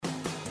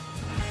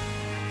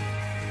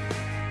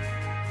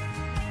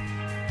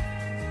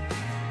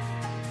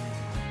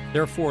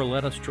Therefore,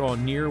 let us draw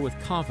near with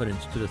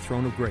confidence to the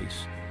throne of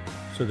grace,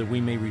 so that we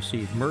may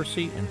receive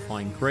mercy and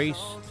find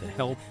grace to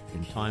help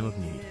in time of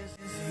need.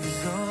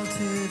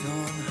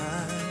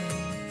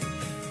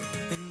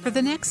 For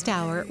the next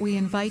hour, we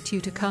invite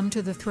you to come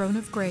to the throne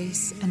of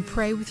grace and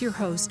pray with your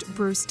host,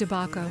 Bruce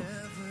DeBacco.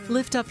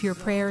 Lift up your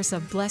prayers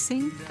of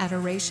blessing,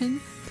 adoration,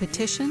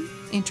 petition,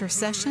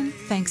 intercession,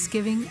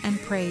 thanksgiving,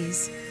 and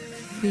praise.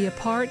 Be a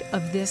part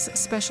of this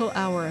special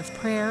hour of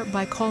prayer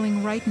by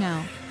calling right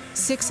now,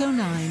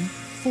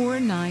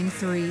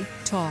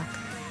 609-493-TALK.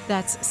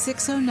 That's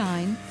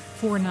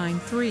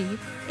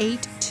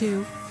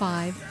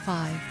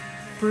 609-493-8255.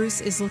 Bruce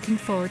is looking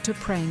forward to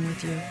praying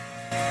with you.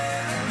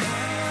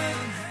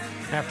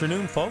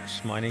 Afternoon,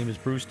 folks. My name is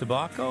Bruce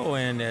DeBacco,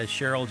 and as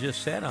Cheryl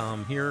just said,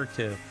 I'm here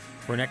for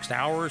the next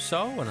hour or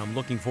so, and I'm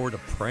looking forward to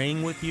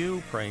praying with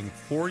you, praying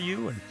for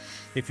you, and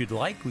if you'd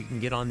like, we can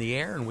get on the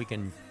air and we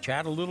can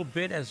chat a little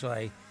bit as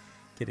I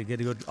get a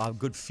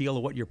good feel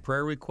of what your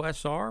prayer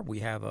requests are. We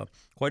have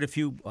quite a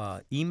few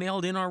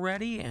emailed in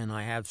already, and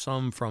I have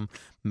some from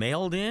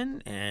mailed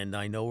in, and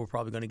I know we're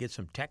probably going to get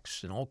some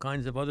texts and all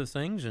kinds of other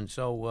things. And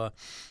so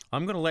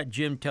I'm going to let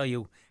Jim tell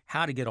you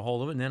how to get a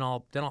hold of it, and then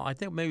I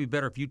think maybe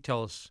better if you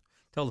tell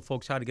the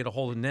folks how to get a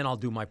hold of it, and then I'll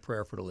do my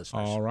prayer for the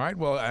listeners. All right.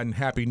 Well, and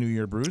Happy New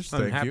Year, Bruce.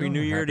 Thank you. Happy New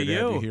Year to you.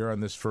 Happy to have you here on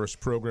this first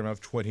program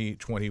of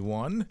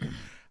 2021.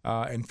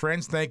 And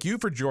friends, thank you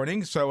for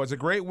joining. So it's a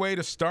great way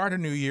to start a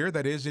new year,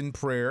 that is in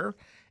prayer.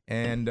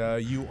 And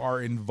you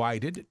are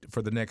invited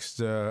for the next,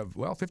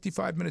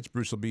 55 minutes.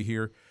 Bruce will be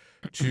here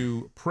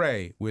to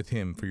pray with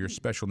him for your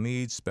special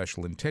needs,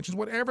 special intentions,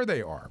 whatever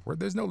they are.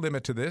 There's no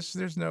limit to this.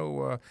 There's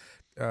no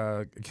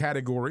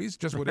categories.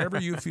 Just whatever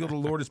you feel the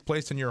Lord has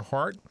placed in your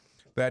heart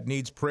that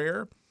needs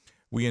prayer.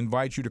 We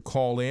invite you to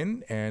call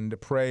in and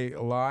pray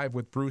live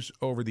with Bruce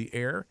over the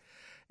air.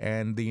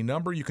 And the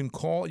number you can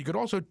call, you could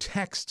also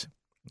text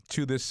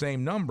to this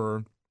same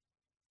number,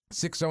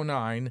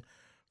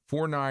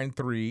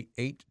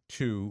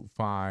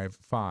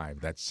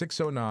 609-493-8255. That's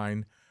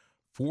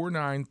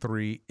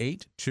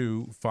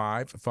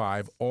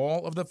 609-493-8255.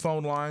 All of the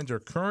phone lines are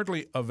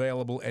currently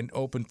available and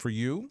open for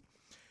you.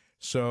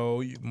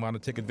 So you want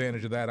to take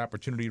advantage of that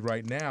opportunity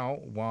right now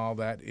while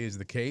that is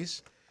the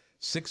case.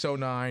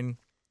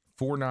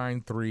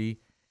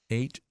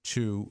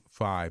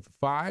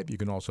 609-493-8255. You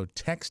can also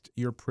text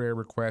your prayer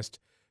request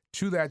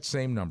to that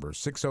same number,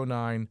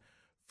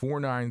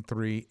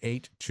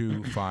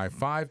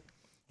 609-493-8255.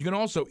 You can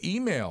also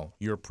email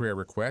your prayer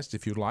request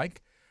if you'd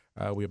like.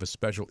 We have a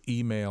special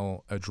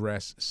email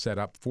address set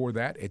up for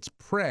that. It's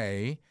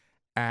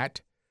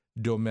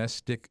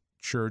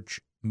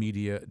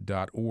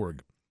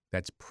pray@domesticchurchmedia.org.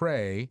 That's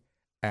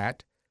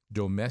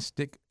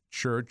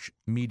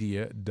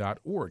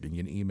pray@domesticchurchmedia.org. And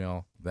you can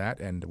email that,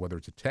 and whether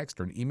it's a text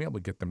or an email,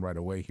 we get them right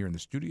away here in the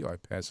studio. I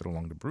pass it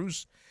along to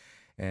Bruce.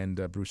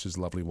 And Bruce's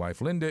lovely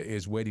wife, Linda,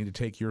 is waiting to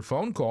take your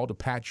phone call to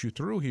patch you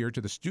through here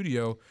to the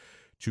studio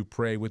to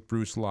pray with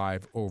Bruce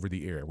live over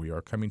the air. We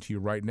are coming to you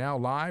right now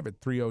live at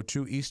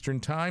 3:02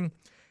 Eastern Time.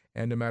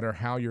 And no matter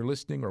how you're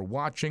listening or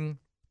watching,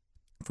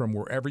 from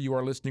wherever you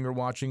are listening or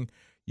watching,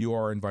 you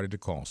are invited to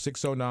call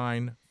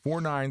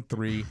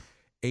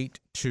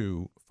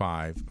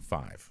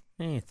 609-493-8255.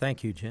 Hey,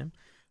 thank you, Jim.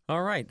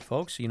 All right,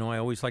 folks, I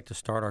always like to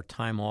start our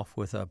time off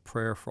with a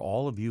prayer for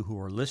all of you who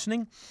are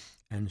listening.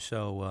 And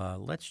so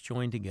let's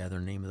join together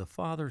in the name of the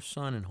Father,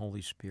 Son, and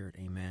Holy Spirit.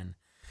 Amen.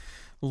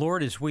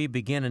 Lord, as we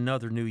begin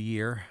another new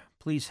year,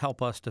 please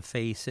help us to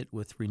face it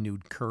with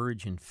renewed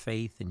courage and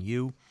faith in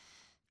you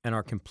and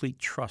our complete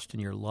trust in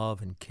your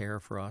love and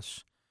care for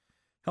us.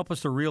 Help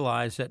us to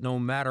realize that no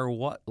matter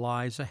what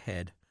lies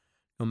ahead,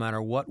 no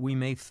matter what we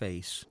may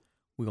face,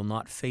 we will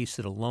not face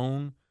it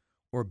alone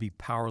or be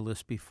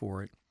powerless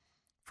before it.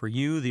 For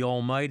you, the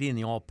Almighty and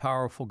the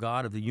all-powerful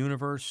God of the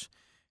universe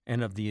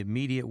and of the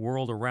immediate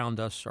world around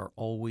us, are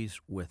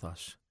always with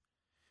us.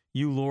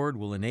 You, Lord,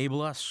 will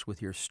enable us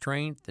with your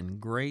strength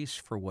and grace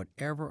for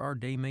whatever our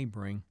day may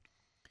bring.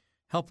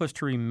 Help us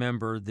to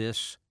remember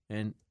this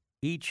and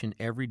each and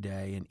every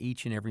day and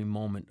each and every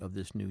moment of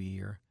this new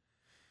year.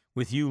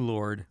 With you,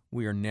 Lord,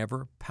 we are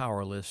never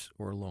powerless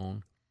or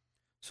alone.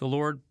 So,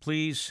 Lord,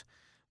 please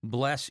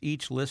bless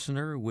each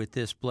listener with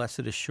this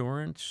blessed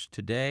assurance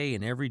today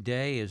and every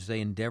day as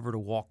they endeavor to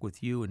walk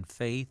with you in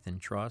faith and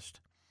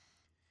trust.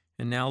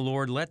 And now,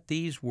 Lord, let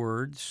these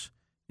words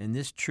and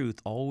this truth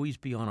always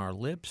be on our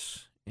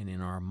lips and in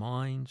our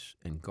minds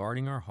and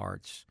guarding our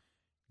hearts.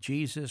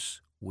 Jesus,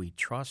 we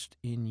trust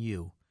in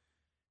you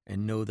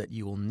and know that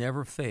you will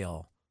never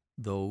fail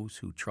those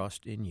who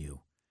trust in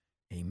you.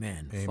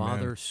 Amen. Amen.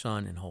 Father,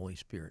 Son, and Holy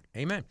Spirit.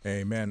 Amen.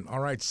 Amen. All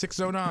right,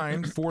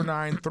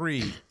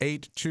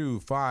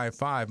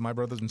 609-493-8255. My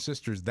brothers and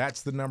sisters,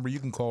 that's the number you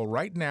can call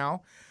right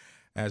now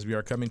as we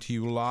are coming to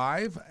you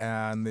live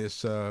on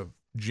this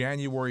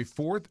January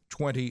 4th,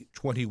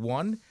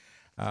 2021.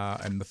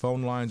 And the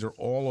phone lines are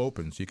all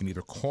open, so you can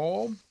either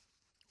call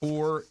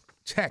or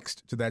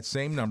text to that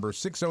same number,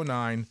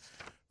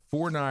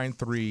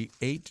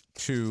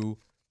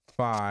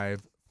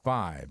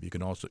 609-493-8255. You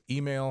can also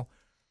email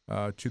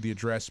to the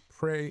address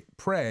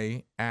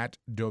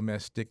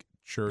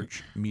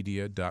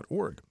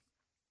pray@domesticchurchmedia.org.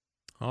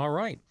 All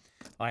right.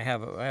 I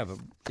have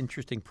an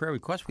interesting prayer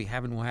request. We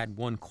haven't had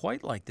one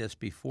quite like this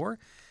before,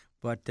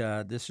 but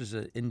this is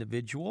an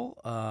individual.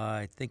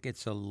 I think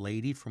it's a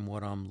lady from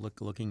what I'm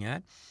looking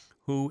at,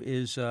 who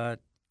is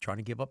trying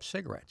to give up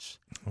cigarettes.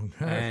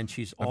 Okay. And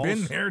she's I've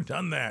been there,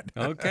 done that.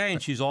 Okay,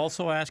 and she's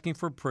also asking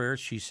for prayers.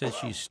 She says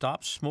she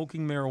stopped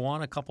smoking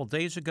marijuana a couple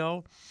days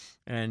ago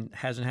and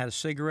hasn't had a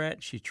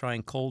cigarette. She's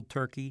trying cold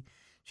turkey.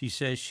 She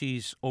says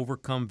she's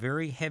overcome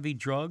very heavy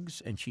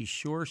drugs, and she's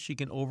sure she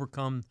can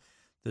overcome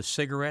the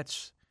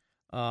cigarettes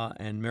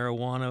and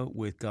marijuana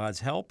with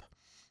God's help.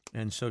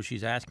 And so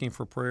she's asking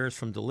for prayers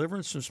from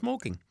deliverance from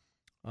smoking.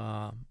 She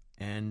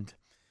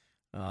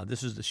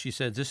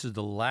said, this is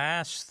the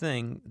last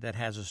thing that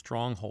has a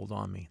stronghold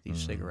on me,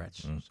 these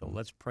cigarettes. Mm-hmm. So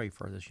let's pray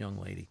for this young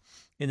lady.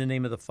 In the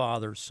name of the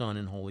Father, Son,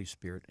 and Holy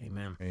Spirit,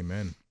 amen.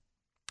 Amen.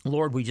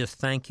 Lord, we just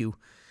thank you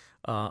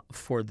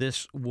for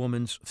this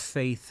woman's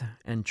faith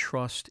and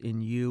trust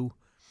in you.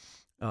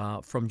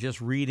 From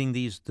just reading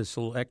this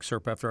little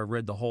excerpt after I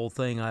read the whole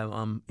thing,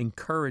 I'm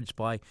encouraged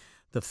by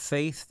the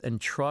faith and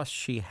trust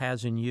she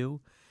has in you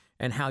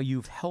and how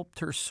you've helped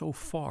her so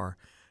far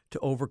to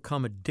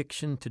overcome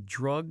addiction to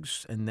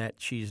drugs, and that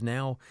she's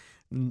now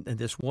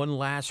this one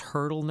last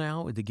hurdle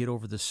now to get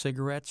over the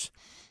cigarettes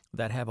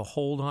that have a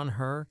hold on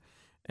her.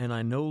 And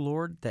I know,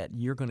 Lord, that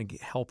you're going to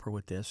help her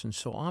with this. And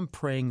so I'm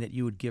praying that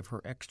you would give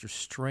her extra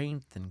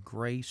strength and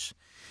grace,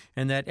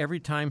 and that every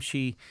time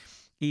she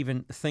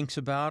even thinks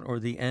about, or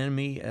the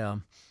enemy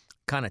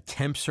kind of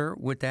tempts her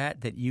with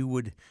that you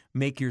would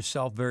make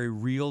yourself very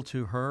real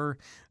to her,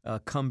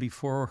 come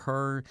before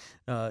her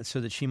so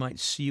that she might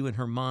see you in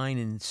her mind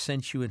and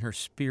sense you in her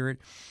spirit,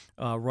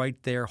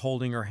 right there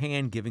holding her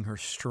hand, giving her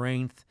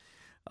strength.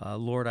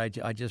 Lord,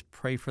 I just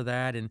pray for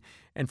that.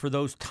 And for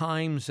those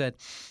times that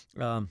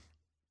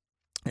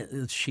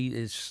she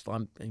is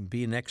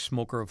being an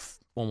ex-smoker of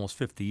almost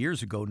 50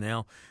 years ago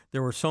now,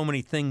 there were so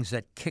many things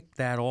that kicked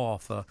that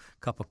off, a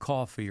cup of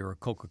coffee or a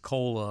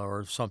Coca-Cola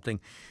or something.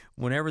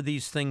 Whenever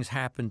these things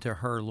happen to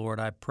her, Lord,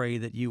 I pray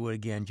that you would,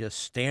 again, just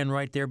stand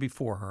right there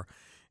before her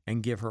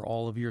and give her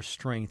all of your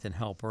strength and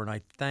help her. And I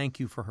thank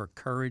you for her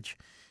courage.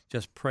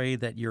 Just pray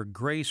that your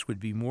grace would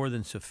be more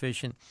than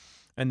sufficient,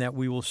 and that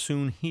we will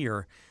soon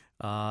hear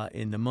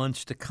in the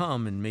months to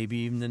come, and maybe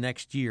even the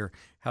next year,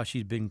 how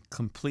she's been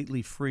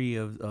completely free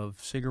of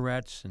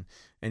cigarettes and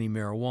any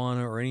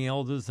marijuana or any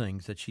other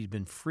things, that she's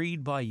been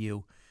freed by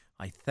you.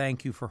 I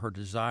thank you for her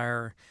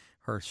desire,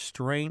 her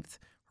strength,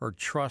 her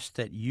trust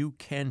that you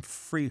can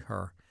free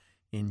her.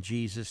 In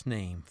Jesus'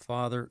 name,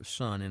 Father,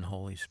 Son, and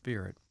Holy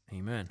Spirit.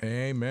 Amen.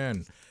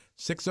 Amen.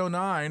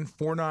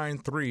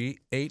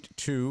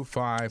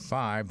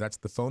 609-493-8255. That's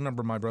the phone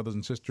number, my brothers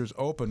and sisters,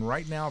 open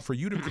right now for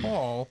you to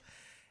call.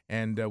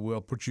 And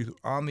we'll put you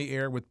on the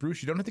air with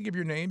Bruce. You don't have to give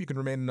your name. You can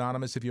remain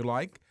anonymous if you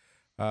like.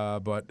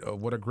 But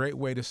what a great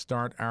way to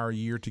start our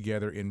year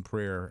together in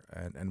prayer.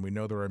 And we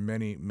know there are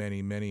many,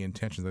 many, many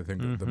intentions. I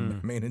think the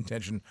main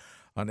intention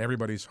on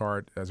everybody's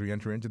heart as we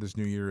enter into this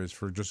new year is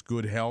for just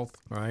good health.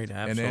 Right,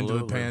 absolutely. An end to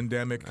the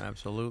pandemic.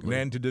 Absolutely.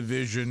 An end to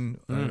division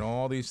and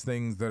all these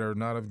things that are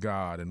not of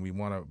God. And we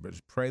want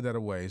to pray that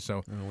away.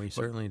 So we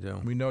certainly do.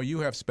 We know you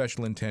have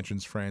special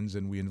intentions, friends,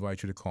 and we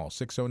invite you to call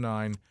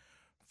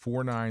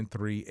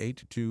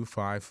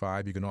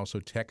 609-493-8255. You can also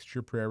text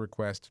your prayer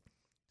request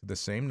to the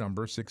same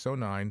number,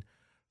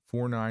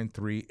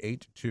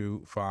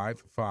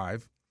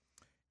 609-493-8255.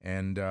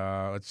 And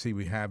let's see,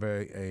 we have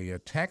a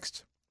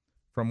text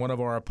from one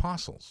of our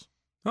apostles.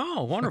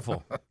 Oh,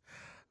 wonderful.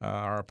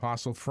 Our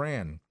apostle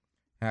Fran.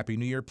 Happy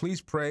New Year.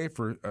 Please pray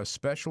for a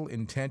special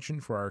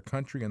intention for our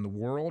country and the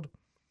world.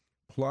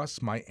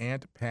 Plus, my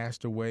aunt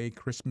passed away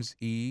Christmas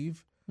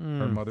Eve,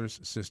 her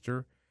mother's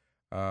sister.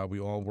 We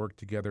all worked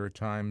together at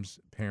times,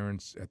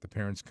 at the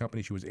parents'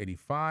 company. She was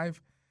 85,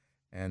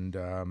 and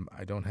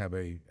I don't have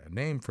a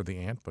name for the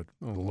aunt, but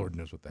the Lord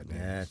knows what that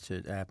name is. That's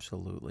it,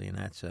 absolutely, and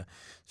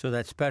so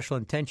that's special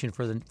intention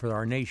for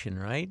our nation,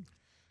 right? Is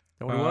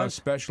that what it was?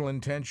 Special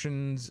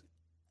intentions,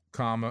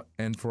 comma,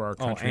 and for our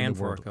country and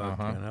the world.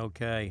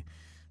 Okay,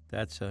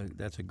 that's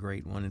a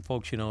great one. And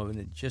folks,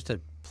 just to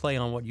play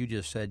on what you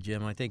just said,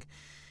 Jim, I think,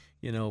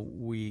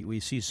 we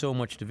see so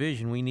much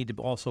division. We need to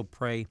also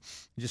pray,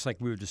 just like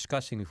we were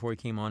discussing before we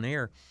came on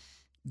air,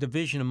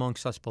 division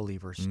amongst us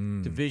believers,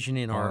 division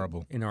in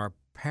our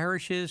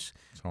parishes,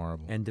 it's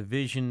horrible, and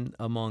division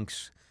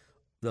amongst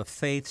the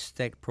faiths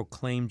that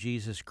proclaim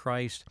Jesus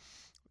Christ.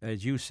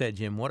 As you said,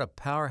 Jim, what a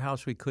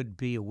powerhouse we could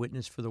be, a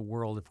witness for the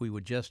world, if we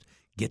would just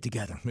get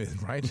together.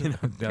 Right?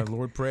 The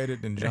Lord prayed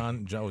it in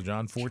John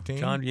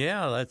 14?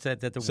 That's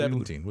it.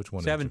 17. Which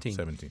one? 17.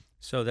 17.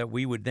 So that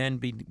we would then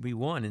be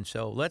one. And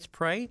so let's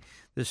pray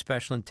this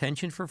special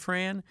intention for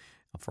Fran,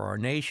 for our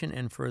nation,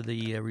 and for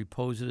the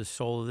repose of the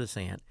soul of this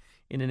aunt.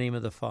 In the name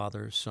of the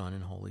Father, Son,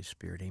 and Holy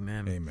Spirit.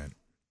 Amen. Amen.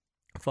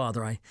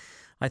 Father, I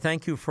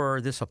thank you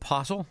for this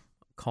apostle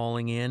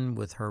calling in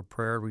with her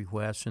prayer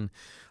requests. And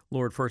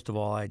Lord, first of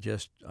all, I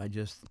just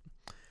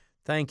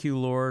thank you,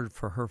 Lord,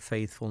 for her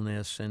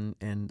faithfulness,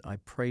 and I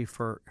pray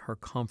for her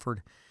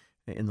comfort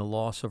in the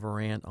loss of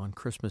her aunt on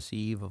Christmas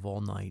Eve of all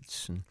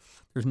nights. And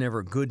there's never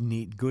a good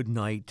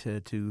night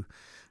to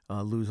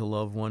lose a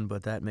loved one,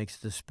 but that makes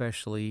it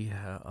especially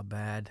a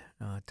bad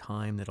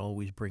time that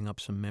always bring up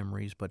some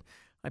memories. But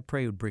I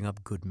pray it would bring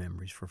up good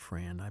memories for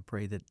Fran. I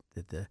pray that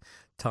the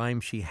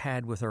time she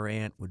had with her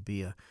aunt would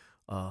be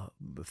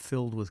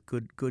filled with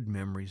good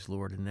memories,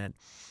 Lord, and that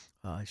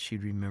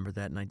she'd remember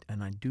that.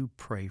 And I do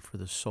pray for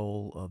the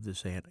soul of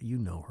this aunt. You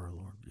know her,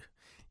 Lord.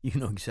 You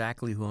know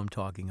exactly who I'm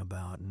talking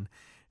about. And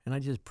I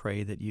just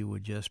pray that you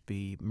would just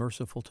be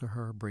merciful to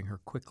her, bring her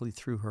quickly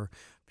through her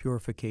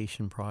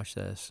purification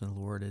process. And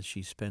Lord, as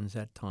she spends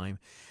that time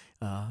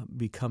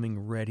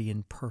becoming ready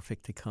and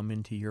perfect to come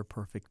into your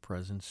perfect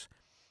presence.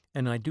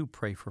 And I do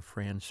pray for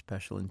Fran's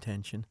special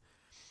intention.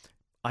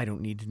 I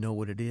don't need to know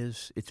what it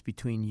is. It's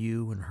between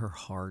you and her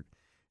heart.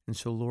 And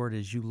so, Lord,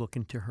 as you look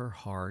into her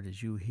heart,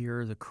 as you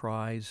hear the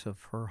cries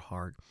of her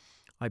heart,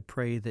 I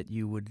pray that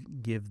you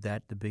would give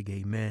that the big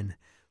amen.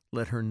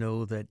 Let her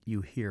know that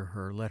you hear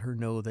her. Let her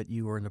know that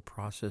you are in the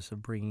process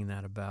of bringing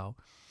that about.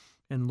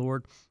 And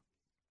Lord,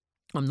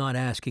 I'm not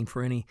asking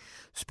for any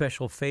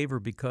special favor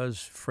because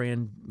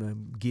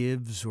Fran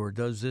gives or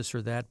does this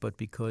or that, but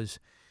because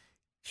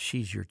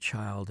she's your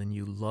child and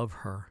you love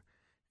her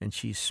and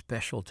she's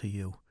special to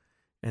you,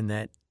 and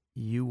that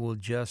you will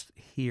just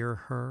hear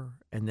her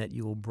and that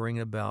you will bring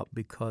about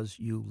because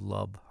you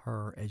love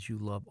her as you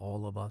love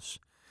all of us.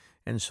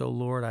 And so,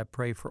 Lord, I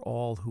pray for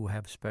all who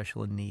have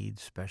special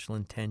needs, special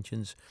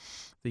intentions,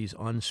 these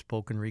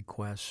unspoken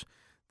requests,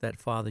 that,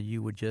 Father,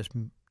 you would just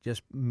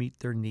meet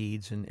their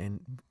needs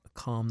and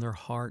calm their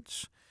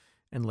hearts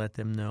and let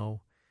them know.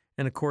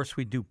 And, of course,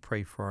 we do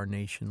pray for our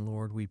nation,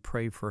 Lord. We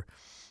pray for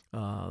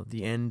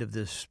the end of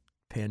this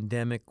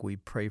pandemic. We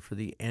pray for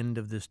the end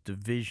of this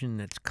division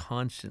that's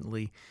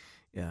constantly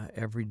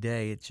every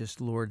day. It's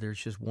just, Lord,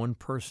 there's just one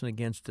person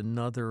against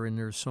another, and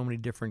there's so many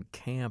different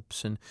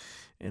camps, and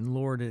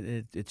Lord,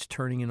 it's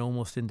turning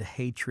almost into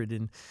hatred,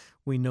 and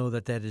we know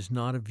that is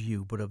not of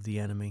you, but of the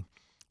enemy.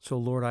 So,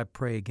 Lord, I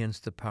pray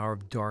against the power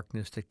of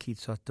darkness that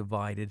keeps us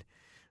divided,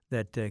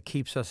 that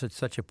keeps us at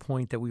such a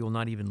point that we will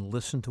not even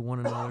listen to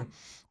one another,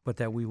 but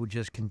that we will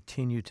just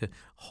continue to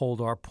hold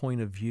our point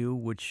of view,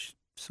 which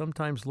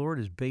sometimes, Lord,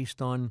 is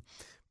based on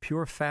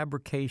pure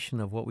fabrication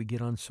of what we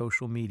get on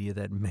social media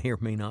that may or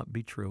may not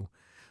be true.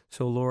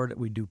 So, Lord,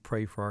 we do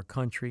pray for our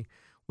country.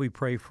 We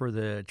pray for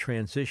the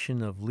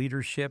transition of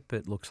leadership.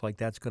 It looks like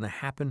that's going to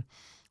happen.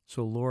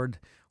 So, Lord,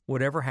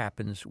 whatever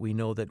happens, we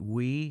know that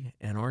we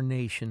and our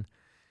nation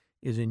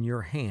is in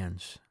your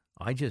hands.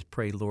 I just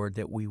pray, Lord,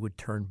 that we would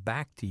turn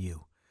back to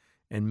you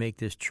and make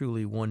this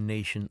truly one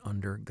nation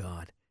under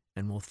God.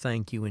 And we'll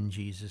thank you in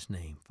Jesus'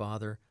 name,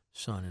 Father,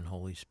 Son, and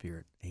Holy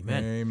Spirit.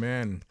 Amen.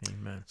 Amen.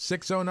 Amen.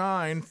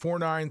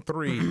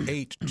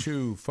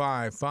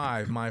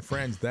 609-493-8255. My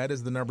friends, that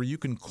is the number you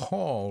can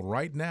call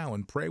right now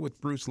and pray with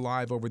Bruce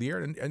live over the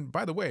air. And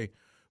by the way,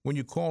 when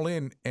you call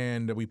in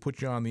and we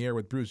put you on the air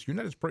with Bruce, you're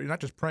not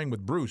just praying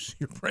with Bruce.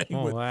 You're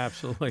praying with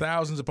absolutely.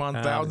 thousands upon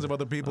thousands of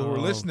other people who are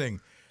listening.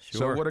 Sure.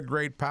 So what a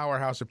great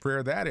powerhouse of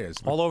prayer that is.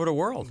 All over the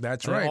world.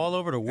 That's right. All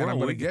over the world. And I'm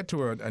going to get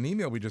to an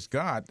email we just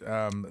got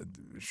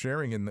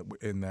sharing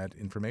in that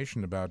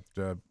information about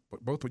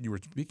both what you were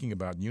speaking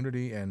about,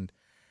 unity and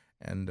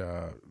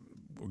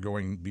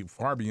going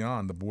far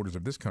beyond the borders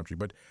of this country.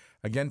 But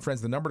again,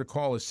 friends, the number to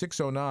call is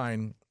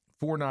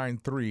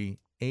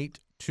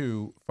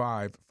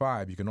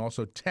 609-493-8255. You can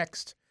also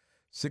text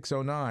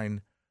 609-493-8255.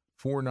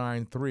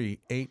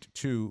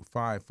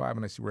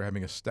 And I see we're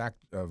having a stack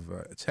of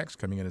texts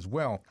coming in as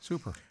well.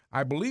 Super.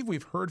 I believe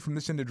we've heard from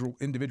this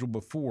individual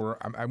before.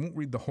 I won't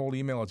read the whole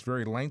email. It's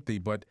very lengthy,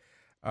 but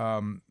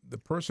the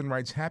person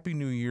writes, Happy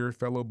New Year,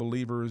 fellow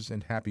believers,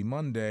 and Happy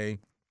Monday.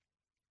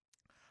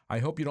 I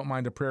hope you don't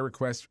mind a prayer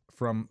request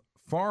from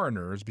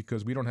foreigners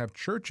because we don't have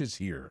churches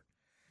here.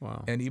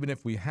 Wow. And even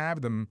if we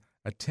have them,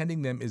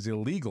 attending them is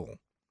illegal.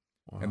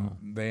 Wow. And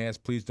they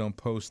asked, please don't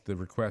post the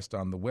request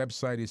on the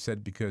website, he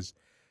said, because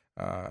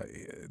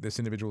this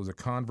individual is a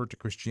convert to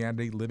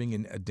Christianity living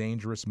in a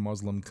dangerous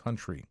Muslim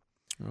country.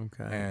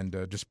 Okay. And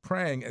just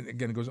praying, and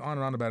again, it goes on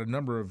and on about a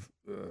number of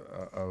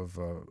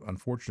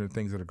unfortunate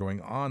things that are going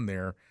on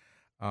there.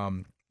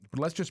 But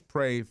let's just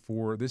pray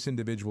for this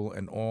individual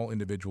and all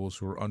individuals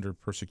who are under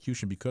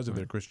persecution because of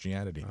their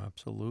Christianity.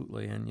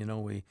 Absolutely.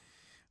 And,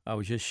 I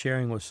was just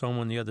sharing with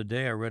someone the other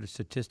day, I read a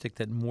statistic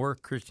that more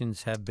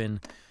Christians have been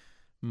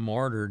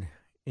martyred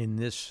in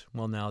this,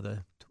 now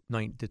the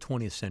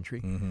 20th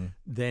century,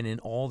 than in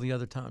all the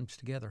other times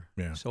together.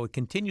 Yeah. So it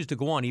continues to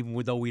go on, even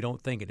though we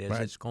don't think it is.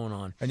 Right. It's going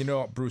on. And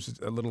Bruce, it's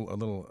a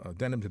little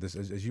addendum to this.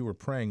 As you were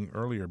praying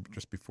earlier,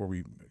 just before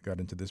we got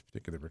into this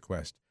particular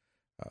request,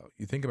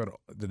 you think about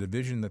the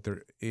division that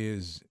there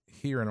is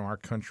here in our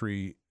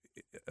country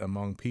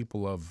among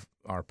people of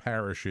our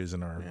parishes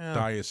and our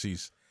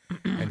dioceses.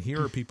 And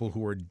here are people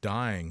who are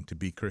dying to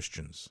be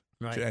Christians.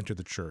 Right. to enter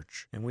the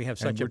church. And we have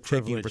And such a we're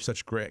taking it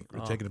privilege.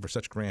 we're taking it for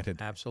such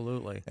granted,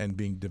 Absolutely. and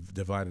being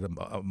divided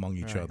among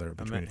each Right. other.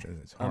 Between each other.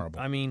 It's horrible.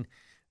 I mean,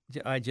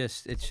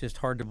 it's just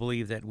hard to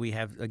believe that we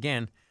have a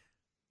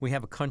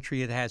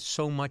country that has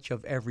so much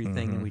of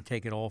everything, and we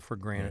take it all for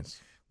granted.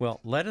 Yes. Well,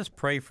 let us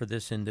pray for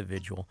this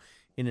individual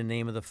in the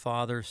name of the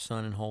Father,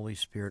 Son, and Holy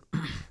Spirit.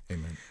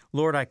 Amen.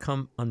 Lord, I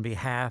come on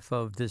behalf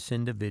of this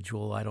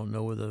individual. I don't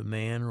know whether a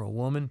man or a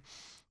woman,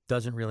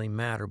 doesn't really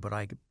matter, but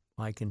I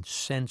can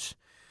sense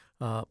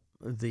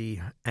the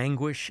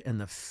anguish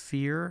and the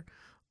fear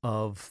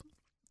of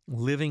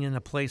living in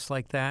a place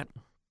like that,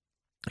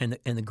 and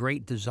the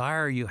great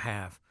desire you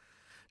have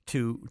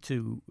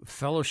to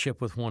fellowship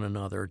with one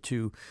another,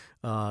 to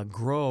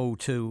grow,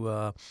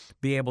 to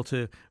be able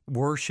to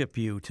worship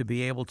you, to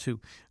be able to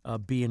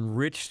be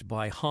enriched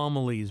by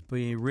homilies,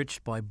 be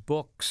enriched by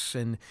books.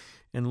 And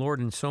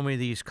Lord, in so many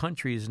of these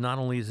countries, not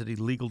only is it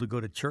illegal to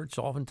go to church,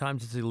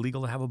 oftentimes it's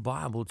illegal to have a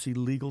Bible. It's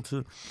illegal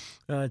to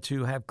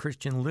have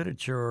Christian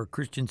literature or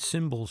Christian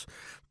symbols.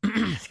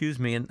 Excuse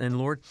me. And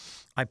Lord,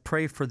 I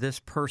pray for this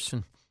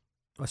person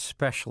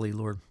especially,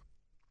 Lord,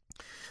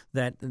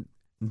 that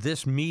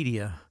this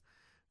media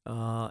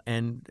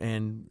and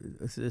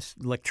this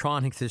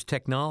electronics, this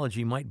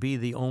technology might be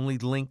the only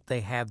link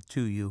they have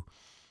to you.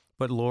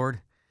 But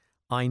Lord,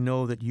 I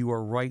know that you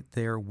are right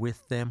there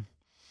with them.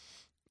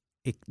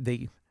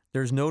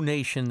 There's no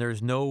nation,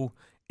 there's no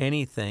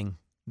anything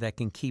that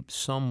can keep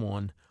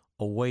someone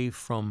away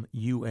from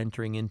you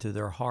entering into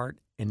their heart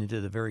and into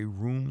the very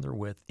room they're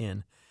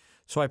within.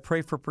 So I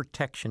pray for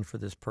protection for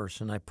this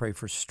person. I pray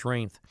for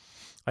strength.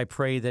 I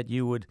pray that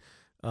you would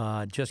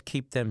just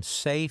keep them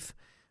safe.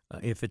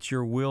 If it's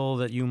your will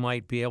that you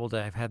might be able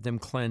to have them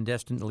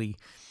clandestinely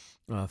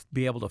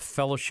be able to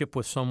fellowship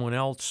with someone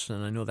else,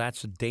 and I know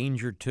that's a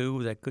danger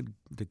too. That could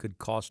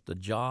cost a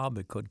job,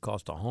 it could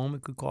cost a home,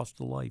 it could cost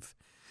a life.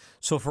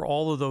 So for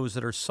all of those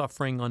that are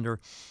suffering under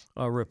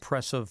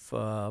repressive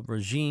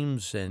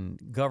regimes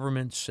and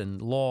governments and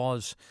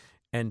laws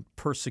and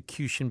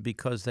persecution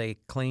because they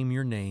claim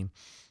your name,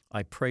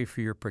 I pray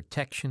for your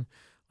protection.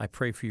 I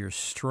pray for your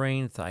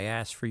strength. I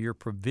ask for your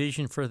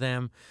provision for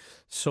them.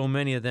 So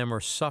many of them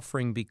are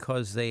suffering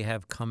because they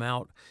have come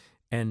out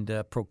and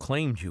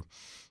proclaimed you.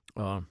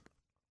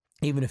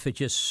 Even if it's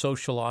just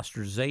social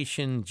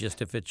ostracization,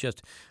 if it's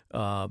just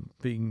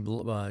being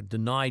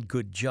denied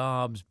good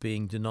jobs,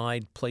 being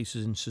denied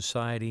places in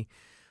society,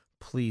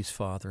 please,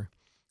 Father,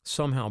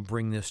 somehow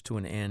bring this to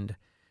an end.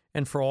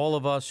 And for all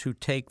of us who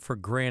take for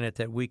granted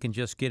that we can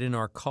just get in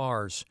our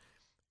cars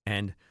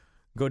and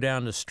go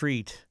down the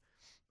street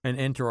and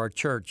enter our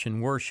church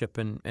and worship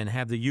and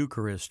have the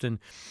Eucharist and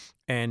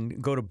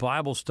go to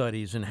Bible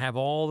studies and have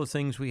all the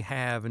things we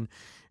have, and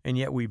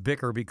yet we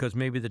bicker because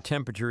maybe the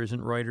temperature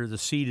isn't right or the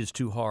seat is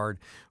too hard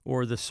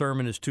or the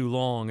sermon is too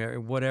long or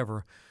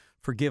whatever.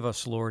 Forgive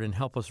us, Lord, and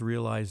help us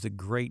realize the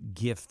great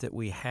gift that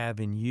we have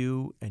in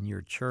you and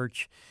your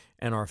church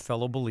and our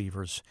fellow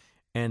believers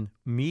and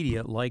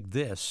media like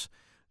this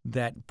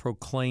that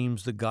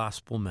proclaims the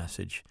gospel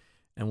message.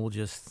 And we'll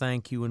just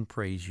thank you and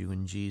praise you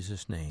in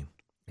Jesus' name.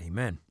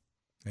 Amen.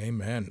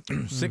 Amen.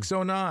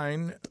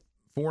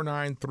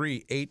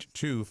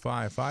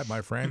 609-493-8255,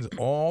 my friends.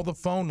 All the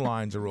phone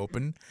lines are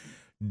open.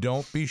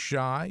 Don't be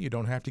shy. You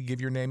don't have to give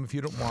your name if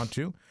you don't want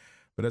to.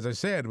 But as I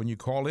said, when you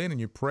call in and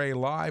you pray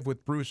live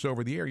with Bruce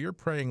over the air, you're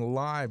praying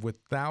live with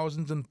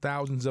thousands and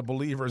thousands of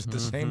believers at the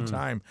same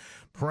time,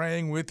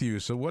 praying with you.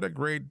 So what a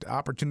great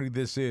opportunity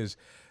this is.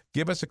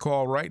 Give us a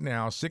call right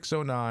now,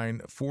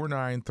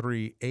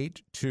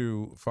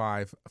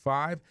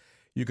 609-493-8255.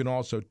 You can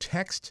also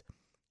text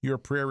your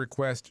prayer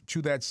request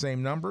to that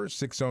same number,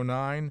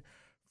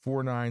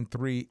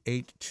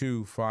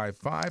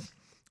 609-493-8255.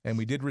 And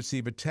we did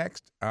receive a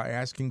text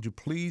asking to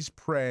please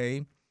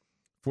pray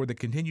for the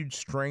continued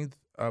strength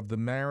of the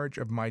marriage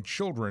of my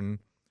children.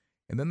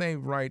 And then they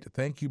write,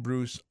 thank you,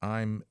 Bruce,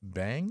 I'm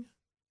Bang,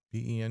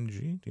 B-E-N-G.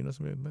 Do you know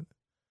something about that?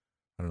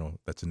 I don't know if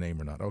that's a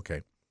name or not.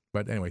 Okay.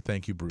 But anyway,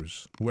 thank you,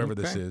 Bruce, whoever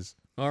this is.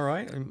 All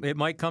right. It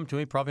might come to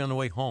me probably on the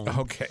way home.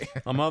 Okay.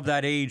 I'm of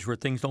that age where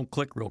things don't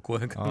click real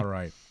quick. All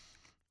right.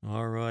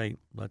 All right.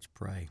 Let's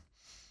pray.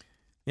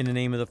 In the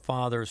name of the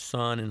Father,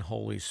 Son, and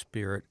Holy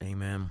Spirit,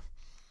 amen.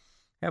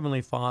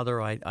 Heavenly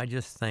Father, I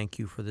just thank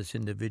you for this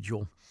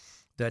individual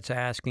that's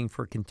asking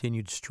for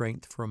continued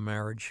strength for a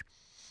marriage.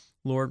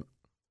 Lord,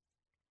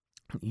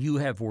 you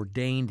have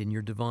ordained in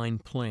your divine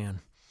plan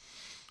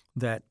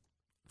that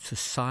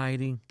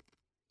society,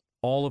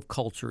 all of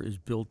culture is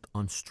built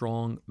on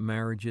strong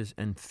marriages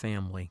and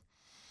family.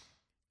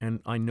 And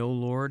I know,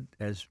 Lord,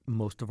 as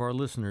most of our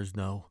listeners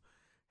know,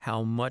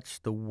 how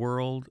much the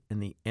world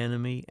and the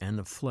enemy and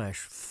the flesh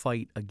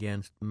fight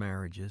against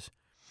marriages.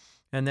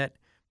 And that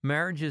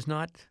marriage is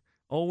not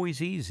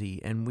always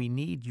easy, and we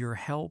need your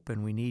help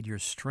and we need your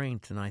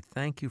strength. And I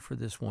thank you for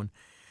this one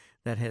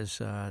that has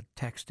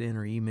texted in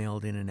or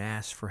emailed in and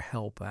asked for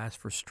help, asked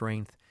for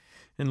strength.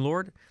 And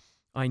Lord,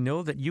 I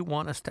know that you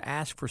want us to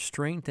ask for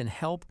strength and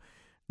help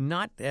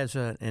not as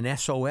an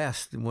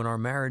SOS when our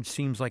marriage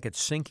seems like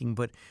it's sinking,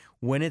 but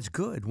when it's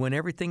good, when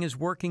everything is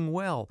working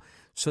well,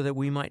 so that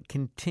we might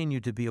continue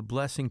to be a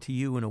blessing to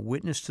you and a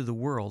witness to the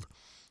world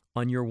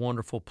on your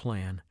wonderful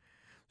plan.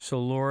 So,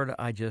 Lord,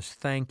 I just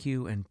thank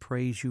you and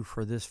praise you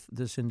for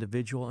this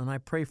individual, and I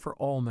pray for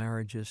all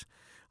marriages.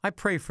 I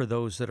pray for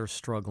those that are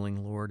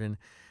struggling, Lord, and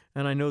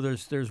I know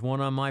there's one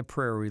on my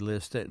prayer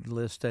list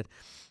that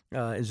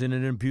is in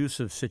an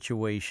abusive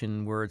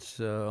situation where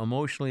it's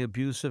emotionally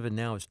abusive, and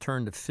now it's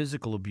turned to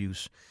physical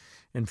abuse.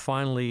 And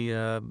finally,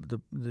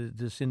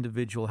 this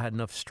individual had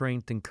enough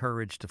strength and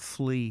courage to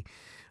flee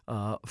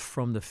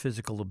from the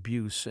physical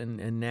abuse,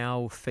 and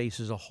now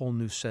faces a whole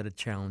new set of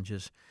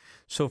challenges.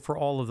 So for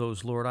all of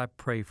those, Lord, I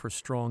pray for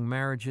strong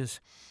marriages,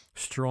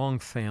 strong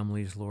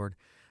families, Lord.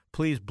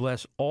 Please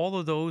bless all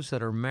of those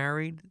that are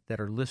married,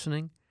 that are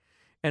listening,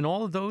 and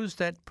all of those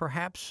that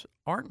perhaps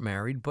aren't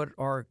married but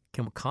are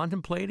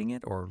contemplating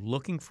it or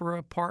looking for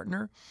a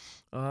partner,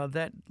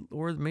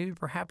 or maybe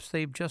perhaps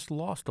they've just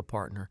lost a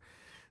partner,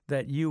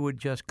 that you would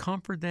just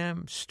comfort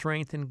them,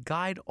 strengthen,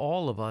 guide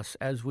all of us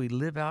as we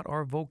live out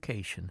our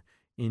vocation.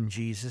 In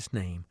Jesus'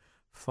 name,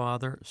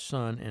 Father,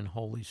 Son, and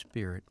Holy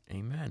Spirit.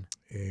 Amen.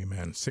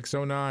 Amen.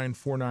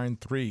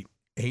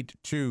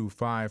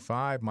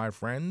 609-493-8255, my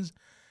friends.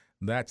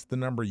 That's the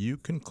number you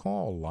can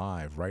call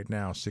live right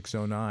now,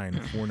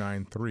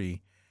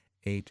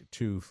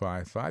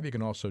 609-493-8255. You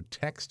can also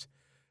text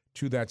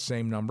to that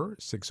same number,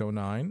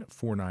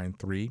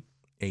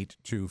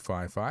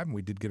 609-493-8255. And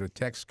we did get a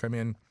text come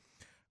in.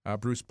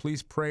 Bruce,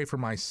 please pray for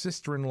my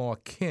sister-in-law,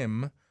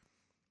 Kim.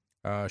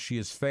 She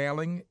is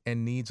failing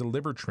and needs a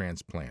liver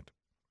transplant.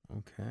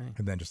 Okay.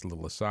 And then just a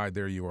little aside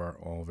there, you are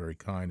all very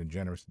kind and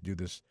generous to do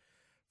this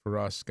for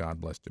us.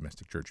 God bless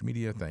Domestic Church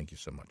Media. Thank you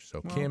so much.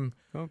 So, Kim,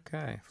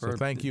 okay. So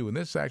thank you. And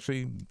this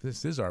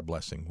is our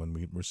blessing when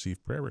we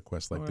receive prayer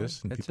requests like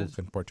this, and people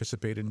can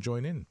participate and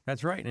join in.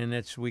 That's right.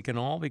 And we can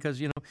all,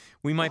 because,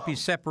 we might be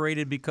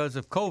separated because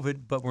of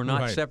COVID, but we're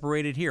not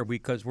separated here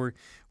because we're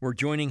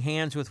joining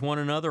hands with one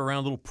another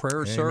around a little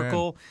prayer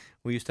circle.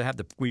 We used to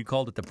we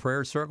called it the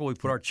prayer circle. We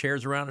put our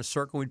chairs around a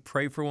circle. We'd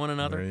pray for one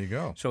another. There you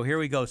go. So here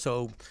we go.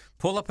 So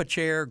pull up a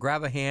chair,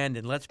 grab a hand,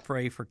 and let's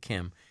pray for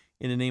Kim.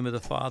 In the name of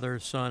the Father,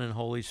 Son, and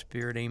Holy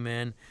Spirit,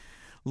 amen.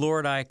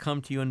 Lord, I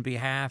come to you on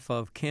behalf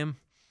of Kim.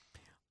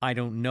 I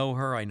don't know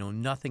her. I know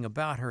nothing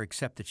about her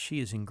except that she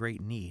is in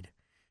great need.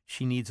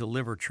 She needs a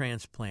liver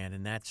transplant,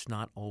 and that's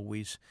not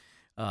always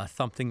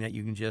something that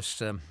you can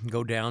just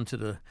go down to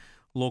the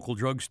local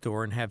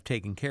drugstore and have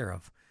taken care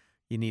of.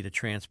 You need a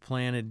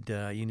transplanted.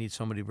 You need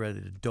somebody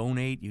ready to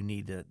donate.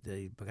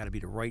 They've got to be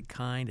the right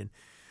kind. And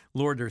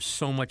Lord, there's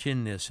so much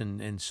in this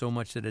and so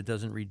much that it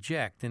doesn't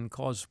reject and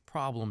cause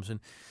problems.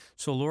 And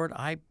so, Lord,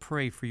 I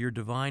pray for your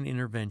divine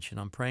intervention.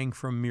 I'm praying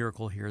for a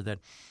miracle here, that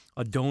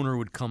a donor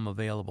would come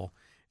available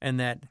and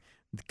that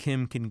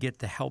Kim can get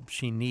the help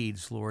she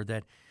needs, Lord,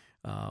 that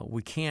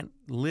we can't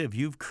live.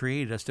 You've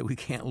created us that we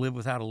can't live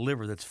without a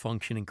liver that's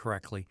functioning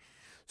correctly.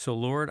 So,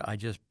 Lord, I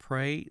just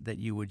pray that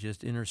you would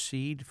just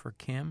intercede for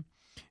Kim.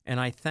 And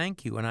I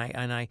thank you, and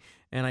I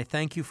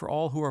thank you for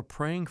all who are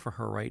praying for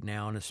her right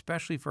now, and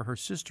especially for her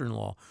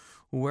sister-in-law,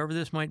 whoever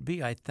this might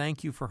be. I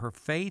thank you for her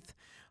faith.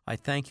 I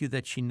thank you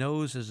that she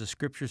knows, as the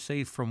Scriptures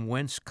say, from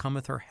whence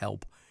cometh her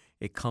help.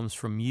 It comes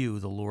from you,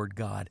 the Lord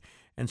God.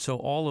 And so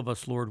all of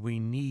us, Lord, we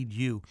need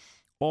you.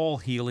 All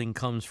healing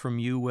comes from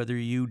you, whether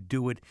you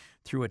do it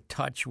through a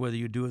touch, whether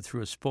you do it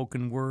through a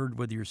spoken word,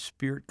 whether your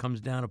Spirit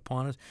comes down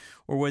upon us,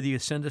 or whether you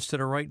send us to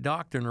the right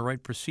doctor and the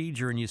right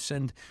procedure and you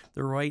send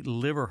the right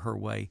liver her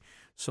way.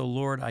 So,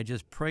 Lord, I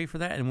just pray for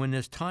that. And when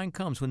this time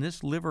comes, when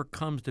this liver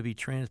comes to be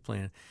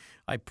transplanted,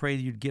 I pray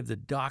that you'd give the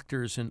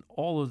doctors and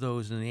all of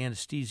those and the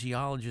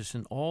anesthesiologists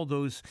and all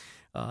those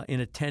in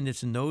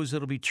attendance and those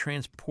that will be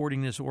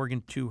transporting this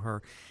organ to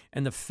her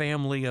and the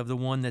family of the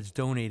one that's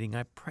donating.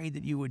 I pray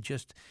that you would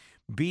just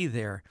be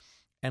there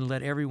and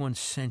let everyone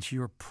sense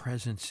your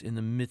presence in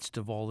the midst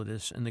of all of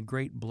this and the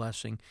great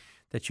blessing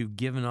that you've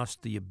given us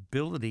the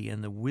ability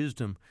and the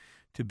wisdom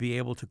to be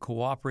able to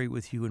cooperate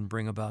with you and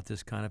bring about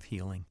this kind of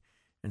healing.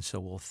 And so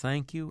we'll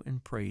thank you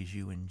and praise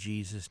you in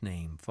Jesus'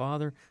 name,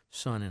 Father,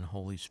 Son, and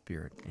Holy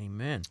Spirit.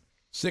 Amen.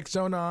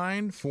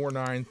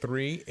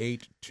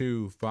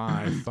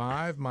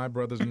 609-493-8255. My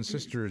brothers and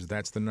sisters,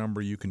 that's the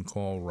number you can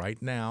call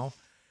right now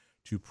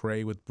to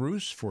pray with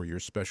Bruce for your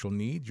special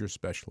needs, your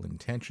special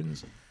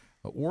intentions.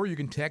 Or you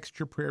can text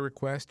your prayer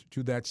request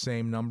to that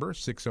same number,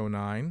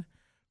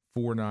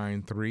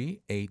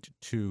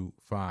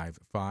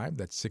 609-493-8255.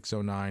 That's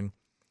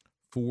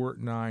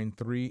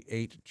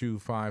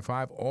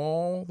 609-493-8255.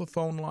 All the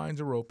phone lines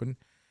are open,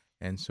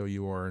 and so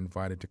you are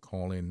invited to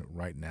call in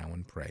right now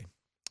and pray.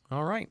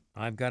 All right.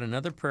 I've got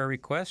another prayer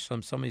request.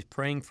 Somebody's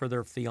praying for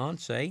their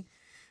fiancé,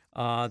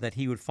 that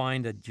he would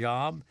find a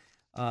job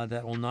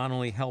that will not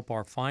only help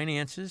our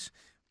finances,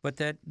 but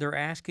that they're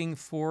asking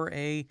for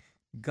a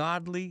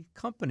godly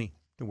company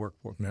to work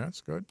for. Yeah,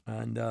 that's good.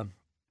 And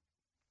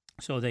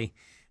so they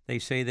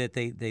say that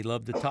they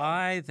love to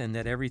tithe and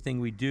that everything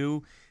we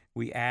do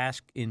we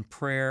ask in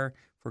prayer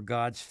for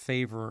God's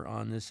favor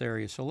on this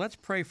area. So let's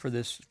pray for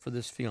this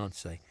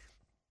fiance.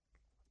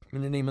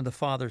 In the name of the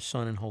Father,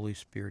 Son, and Holy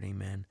Spirit,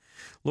 amen.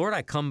 Lord,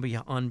 I come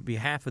on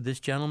behalf of this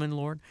gentleman,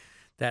 Lord,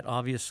 that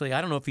obviously,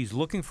 I don't know if he's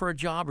looking for a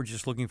job or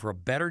just looking for a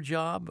better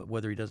job,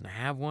 whether he doesn't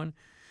have one,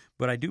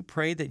 but I do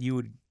pray that you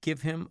would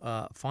give him,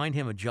 find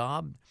him a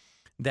job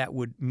that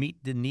would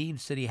meet the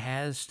needs that he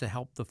has to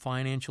help the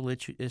financial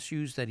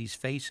issues that he's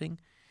facing,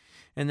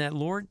 and that,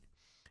 Lord,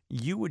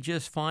 you would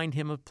just find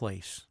him a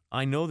place.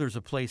 I know there's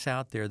a place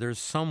out there. There's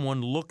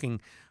someone looking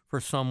for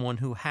someone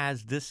who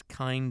has this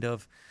kind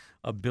of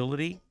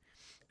ability,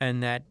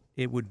 and that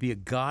it would be a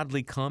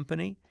godly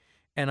company.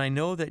 And I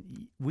know that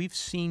we've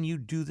seen you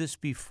do this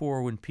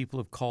before when people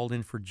have called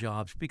in for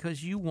jobs,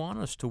 because you want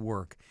us to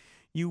work.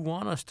 You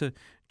want us to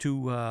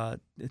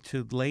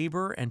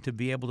labor and to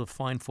be able to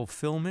find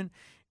fulfillment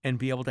and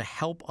be able to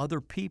help other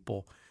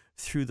people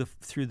through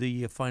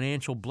the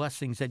financial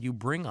blessings that you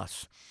bring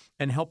us,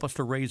 and help us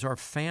to raise our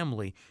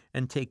family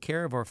and take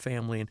care of our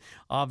family. And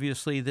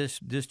obviously this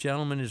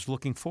gentleman is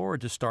looking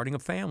forward to starting a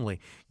family,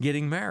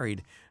 getting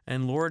married.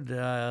 And Lord,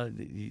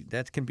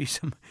 that can be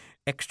some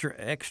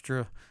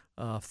extra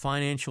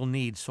financial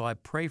needs. So I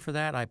pray for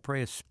that. I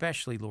pray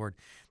especially, Lord,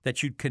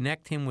 that you'd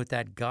connect him with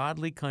that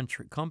godly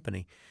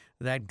company,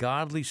 that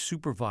godly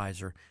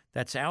supervisor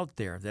that's out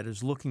there that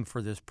is looking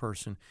for this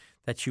person,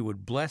 that you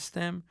would bless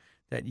them,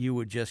 that you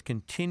would just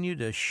continue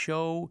to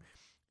show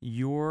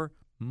your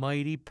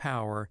mighty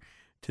power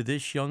to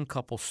this young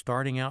couple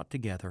starting out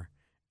together.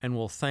 And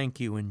we'll thank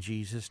you in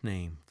Jesus'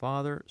 name,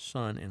 Father,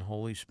 Son, and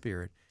Holy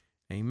Spirit.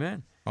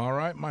 Amen. All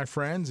right, my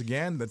friends.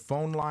 Again, the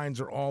phone lines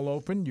are all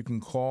open. You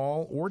can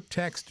call or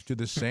text to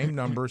the same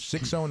number,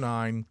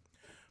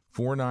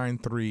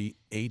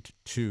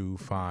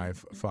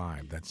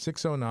 609-493-8255. That's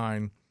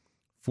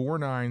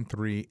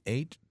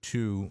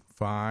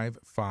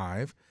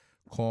 609-493-8255.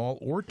 Call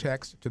or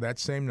text to that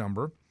same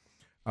number.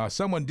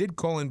 Someone did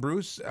call in,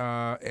 Bruce,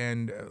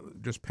 and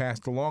just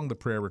passed along the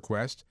prayer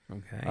request.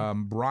 Okay.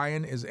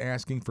 Brian is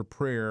asking for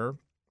prayer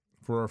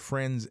for a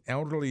friend's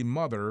elderly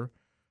mother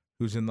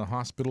who's in the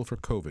hospital for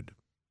COVID.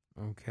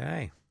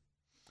 Okay.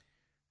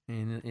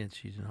 And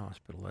she's in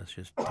hospital. Let's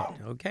just talk.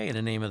 Okay. In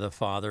the name of the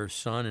Father,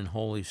 Son, and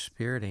Holy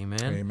Spirit,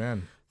 amen.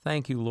 Amen.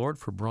 Thank you, Lord,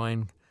 for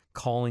Brian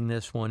calling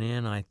this one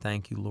in. I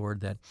thank you,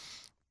 Lord, that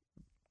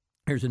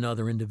here's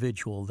another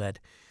individual that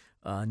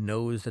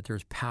knows that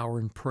there's power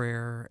in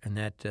prayer, and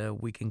that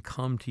we can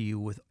come to you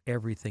with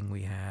everything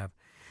we have.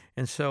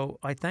 And so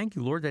I thank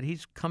you, Lord, that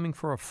he's coming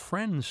for a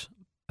friend's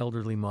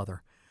elderly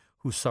mother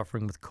who's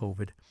suffering with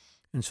COVID.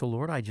 And so,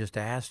 Lord, I just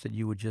ask that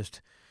you would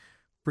just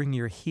bring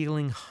your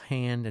healing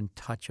hand and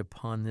touch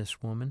upon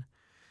this woman.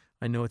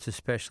 I know it's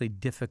especially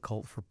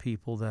difficult for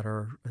people that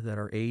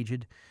are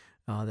aged,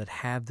 that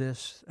have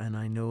this, and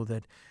I know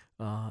that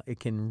it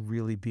can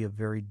really be a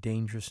very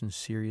dangerous and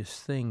serious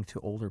thing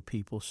to older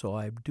people. So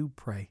I do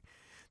pray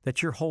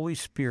that your Holy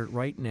Spirit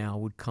right now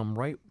would come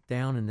right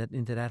down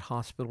into that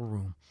hospital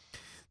room,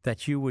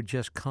 that you would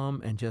just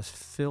come and just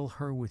fill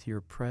her with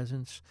your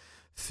presence,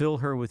 fill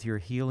her with your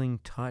healing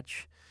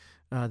touch.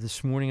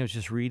 This morning I was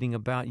just reading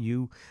about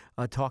you,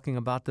 talking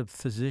about the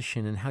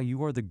physician and how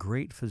you are the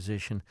great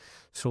physician.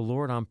 So,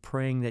 Lord, I'm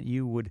praying that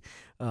you would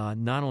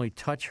not only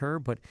touch her,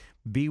 but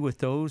be with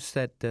those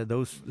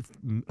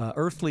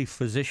earthly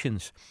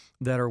physicians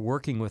that are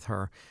working with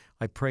her.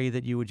 I pray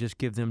that you would just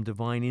give them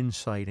divine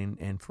insight,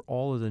 and for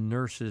all of the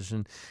nurses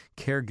and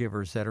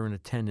caregivers that are in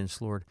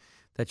attendance, Lord,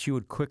 that you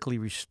would quickly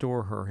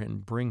restore her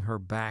and bring her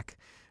back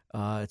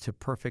to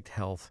perfect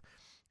health.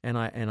 And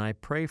I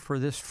pray for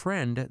this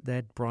friend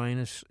that Brian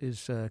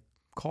is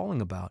calling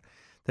about,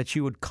 that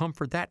you would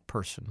comfort that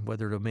person,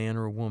 whether a man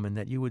or a woman,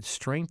 that you would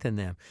strengthen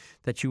them,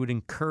 that you would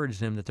encourage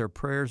them, that their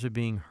prayers are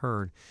being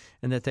heard,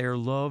 and that they are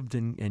loved,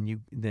 and you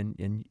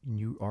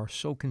are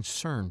so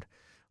concerned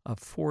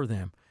for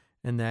them,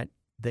 and that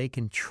they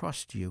can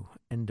trust you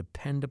and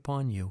depend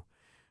upon you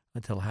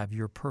until have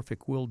your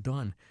perfect will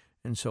done.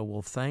 And so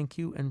we'll thank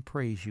you and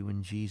praise you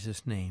in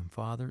Jesus' name,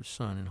 Father,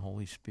 Son, and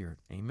Holy Spirit.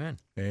 Amen.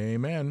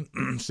 Amen.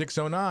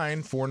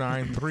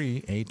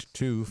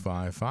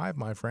 609-493-8255,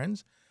 my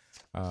friends.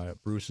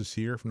 Bruce is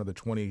here for another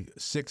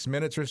 26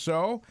 minutes or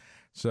so.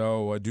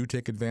 So do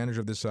take advantage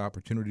of this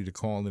opportunity to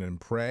call in and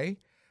pray.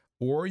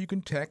 Or you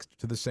can text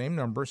to the same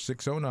number,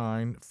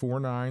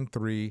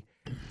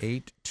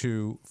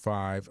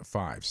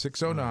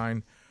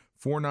 609-493-8255.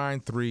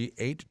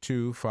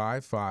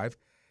 609-493-8255.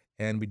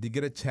 And we did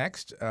get a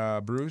text.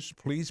 Bruce,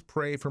 please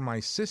pray for my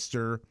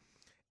sister,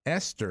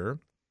 Esther,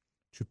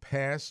 to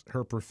pass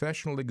her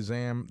professional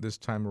exam this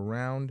time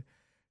around.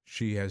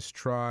 She has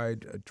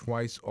tried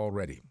twice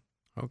already.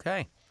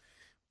 Okay.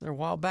 A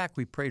while back,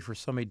 we prayed for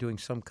somebody doing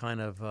some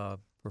kind of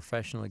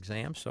professional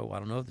exam. So I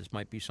don't know if this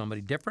might be somebody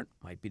different,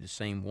 might be the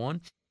same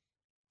one.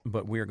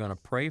 But we're going to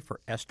pray for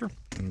Esther.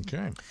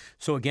 Okay.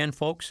 So again,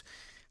 folks,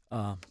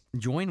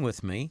 join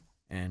with me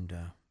and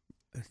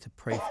to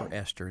pray for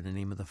Esther in the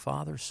name of the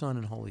Father, Son,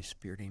 and Holy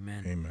Spirit.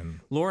 Amen.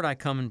 Amen. Lord, I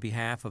come in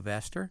behalf of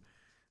Esther.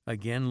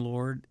 Again,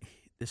 Lord,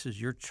 this is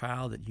your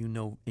child that you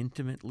know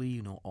intimately,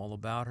 you know all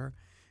about her,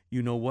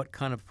 you know what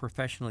kind of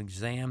professional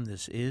exam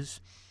this is.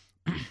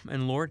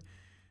 And Lord,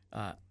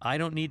 I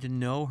don't need to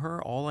know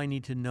her. All I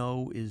need to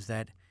know is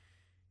that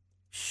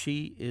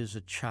she is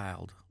a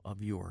child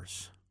of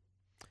yours,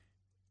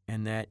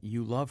 and that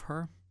you love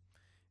her,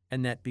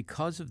 and that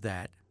because of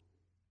that,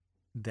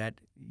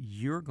 that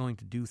you're going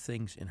to do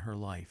things in her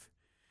life.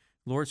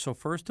 Lord, so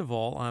first of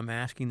all, I'm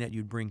asking that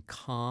you'd bring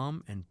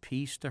calm and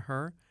peace to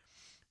her.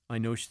 I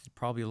know she's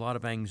probably a lot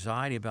of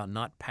anxiety about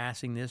not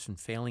passing this and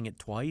failing it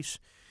twice.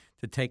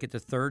 To take it the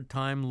third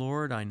time,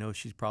 Lord, I know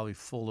she's probably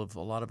full of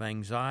a lot of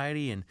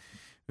anxiety, and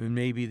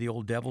maybe the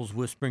old devil's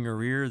whispering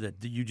her ear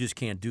that you just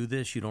can't do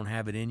this, you don't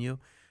have it in you.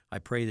 I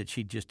pray that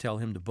she'd just tell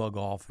him to bug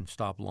off and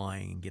stop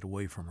lying and get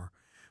away from her.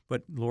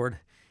 But Lord,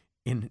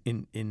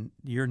 in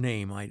your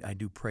name, I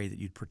do pray that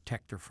you'd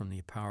protect her from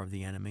the power of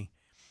the enemy,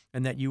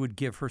 and that you would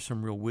give her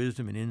some real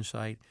wisdom and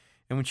insight.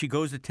 And when she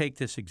goes to take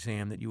this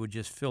exam, that you would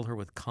just fill her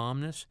with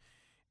calmness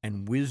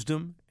and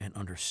wisdom and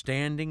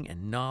understanding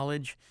and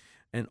knowledge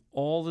and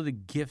all of the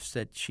gifts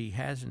that she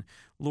has. And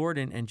Lord,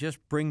 and just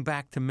bring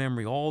back to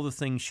memory all the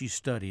things she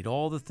studied,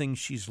 all the things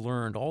she's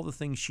learned, all the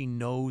things she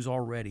knows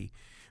already,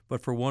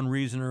 but for one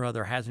reason or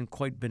other hasn't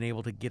quite been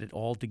able to get it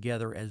all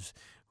together as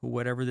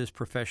whatever this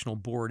professional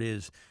board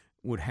is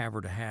would have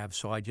her to have.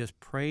 So I just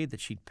pray that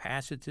she'd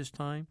pass it this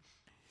time,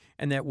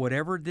 and that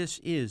whatever this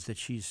is that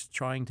she's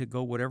trying to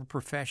go, whatever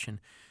profession,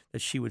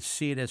 that she would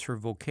see it as her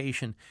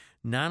vocation,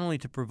 not only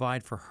to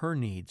provide for her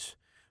needs,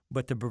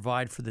 but to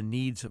provide for the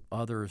needs of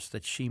others,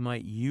 that she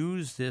might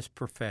use this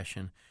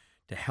profession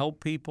to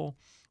help people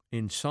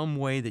in some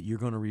way that you're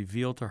going to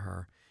reveal to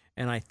her.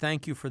 And I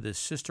thank you for this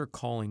sister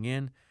calling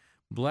in.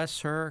 Bless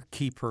her,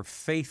 keep her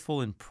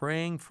faithful in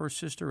praying for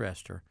Sister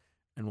Esther,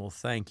 and we'll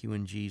thank you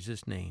in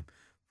Jesus' name.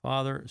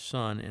 Father,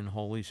 Son, and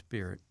Holy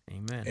Spirit.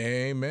 Amen.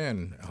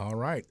 Amen. All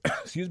right.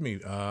 Excuse me.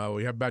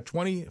 We have about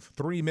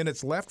 23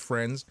 minutes left,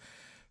 friends.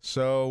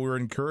 So we're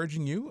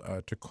encouraging you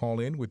to call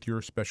in with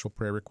your special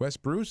prayer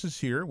request. Bruce is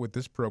here with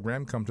this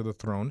program, Come to the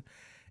Throne,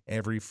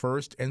 every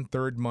first and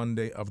third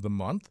Monday of the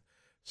month.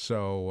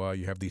 So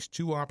you have these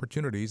two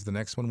opportunities. The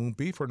next one won't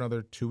be for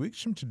another 2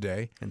 weeks from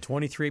today. And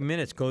 23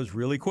 minutes goes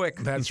really quick.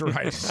 That's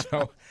right.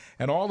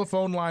 And all the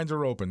phone lines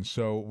are open.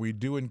 So we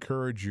do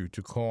encourage you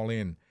to call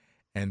in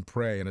and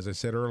pray. And as I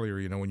said earlier,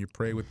 you know, when you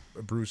pray with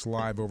Bruce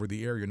live over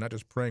the air, you're not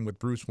just praying with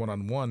Bruce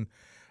one-on-one.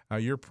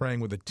 You're praying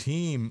with a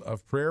team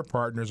of prayer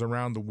partners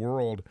around the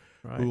world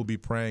who will be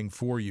praying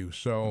for you.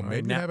 So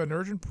maybe you have an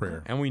urgent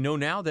prayer. And we know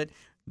now that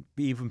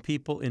even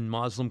people in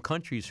Muslim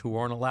countries who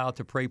aren't allowed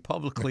to pray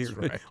publicly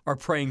are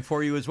praying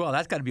for you as well.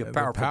 That's got to be a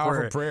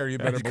powerful prayer. You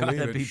better believe it. That's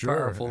got to be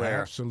powerful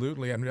there.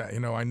 Absolutely. And you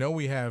know, I know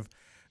we have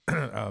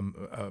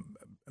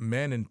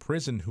men in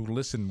prison who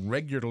listen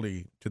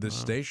regularly to this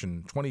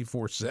station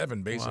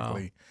 24/7,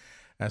 basically.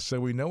 So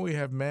we know we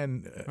have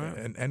men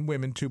and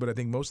women too, but I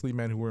think mostly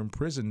men who are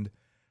imprisoned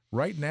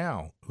right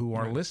now who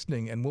are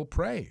listening and will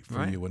pray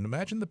for you. And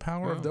imagine the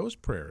power of those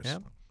prayers. Yeah.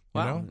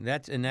 Wow. You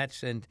know?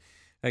 And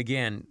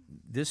again,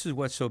 this is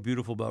what's so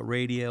beautiful about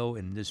radio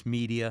and this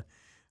media.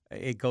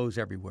 It goes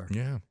everywhere.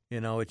 Yeah.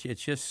 You know,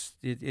 it's just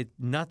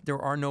there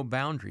are no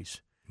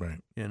boundaries.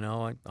 Right. You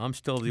know, I'm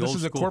still the old school.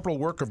 This is a corporal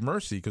work of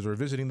mercy because we're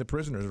visiting the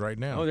prisoners right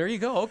now. Oh, there you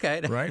go.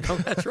 Okay. Right? Oh,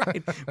 that's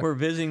right. We're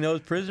visiting those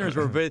prisoners.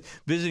 We're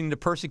visiting the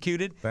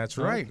persecuted. That's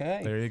right.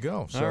 Okay. There you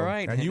go. So, all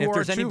right. And you if are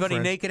there's too, anybody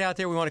friends. naked out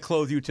there, we want to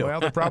clothe you too. Well,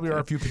 there probably are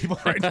a few people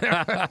right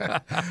now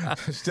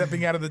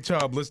stepping out of the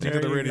tub listening to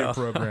the radio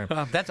program.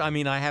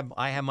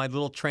 I have my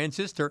little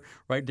transistor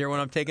right there when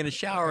I'm taking a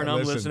shower and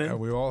I'm listening.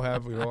 We all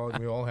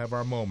have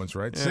our moments,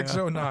 right?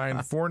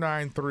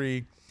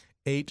 609-493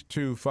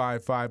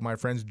 8255, my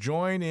friends.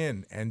 Join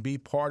in and be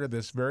part of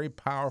this very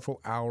powerful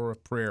hour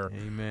of prayer.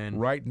 Amen.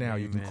 Right now.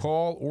 Amen. You can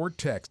call or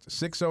text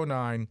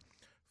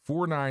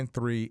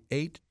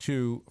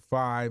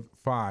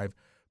 609-493-8255.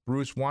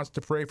 Bruce wants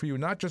to pray for you,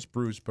 not just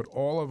Bruce, but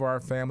all of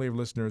our family of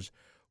listeners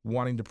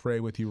wanting to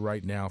pray with you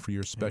right now for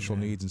your special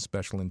needs and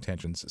special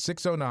intentions.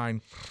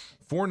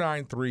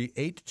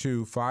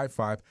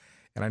 609-493-8255.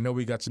 And I know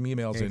we got some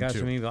emails in too.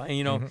 Some email. And,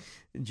 you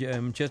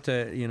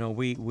know,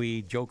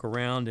 we joke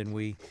around and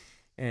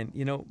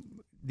you know,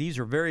 these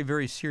are very,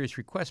 very serious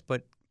requests,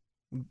 but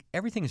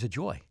everything is a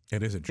joy.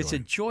 It is a joy. It's a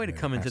joy to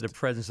come into the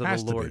presence of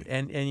the Lord.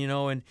 And you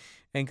know, and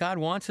God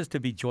wants us to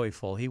be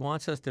joyful. He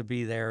wants us to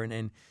be there,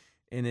 and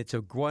it's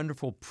a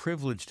wonderful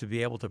privilege to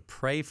be able to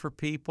pray for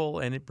people,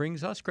 and it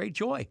brings us great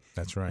joy.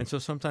 That's right. And so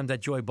sometimes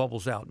that joy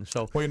bubbles out. And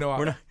so, well, you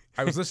know,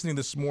 I was listening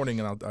this morning,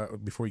 and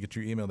before you get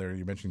your email there,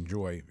 you mentioned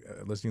joy.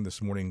 Listening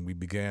this morning, we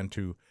began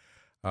to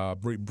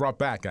brought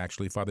back,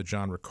 actually, Father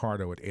John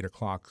Ricardo at 8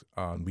 o'clock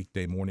on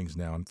weekday mornings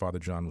now, and Father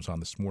John was on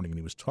this morning, and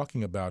he was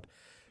talking about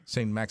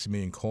St.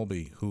 Maximilian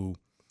Kolbe, who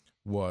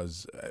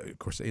was, of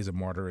course, is a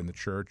martyr in the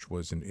church,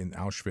 was in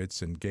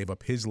Auschwitz, and gave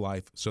up his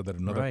life so that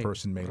another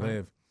person may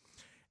live.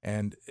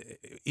 And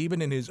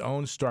even in his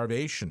own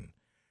starvation,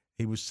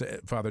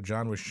 Father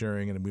John was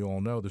sharing, and we all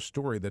know the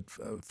story, that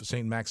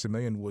St.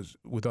 Maximilian was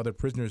with other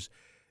prisoners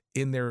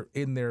in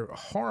their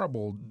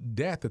horrible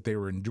death that they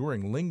were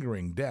enduring,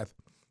 lingering death,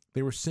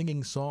 they were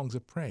singing songs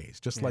of praise,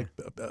 just like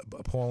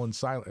Paul and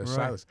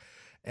Silas.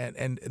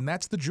 And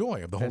that's the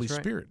joy of the Holy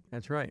Spirit.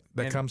 That's right.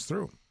 That comes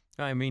through.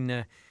 I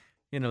mean,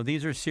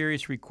 these are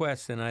serious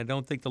requests, and I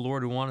don't think the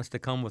Lord would want us to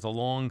come with a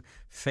long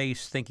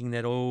face thinking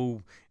that,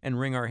 and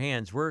wring our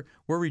hands. We're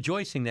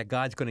rejoicing that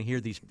God's going to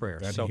hear these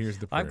prayers. That He hears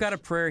the prayers. I've got a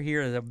prayer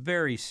here, a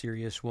very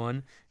serious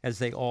one, as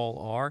they all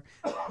are,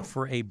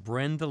 for a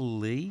Brenda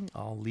Lee.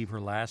 I'll leave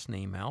her last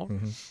name out.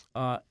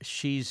 Mm-hmm.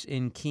 She's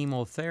in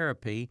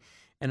chemotherapy,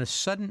 and a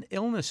sudden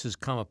illness has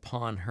come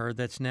upon her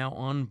that's now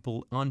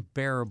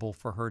unbearable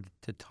for her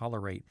to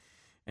tolerate.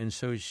 And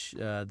so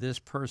this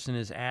person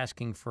is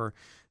asking for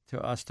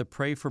us to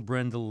pray for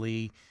Brenda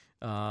Lee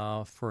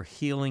for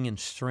healing and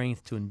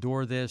strength to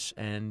endure this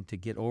and to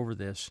get over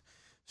this.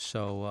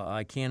 So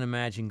I can't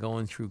imagine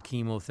going through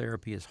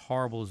chemotherapy, as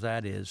horrible as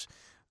that is,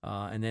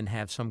 and then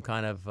have some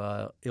kind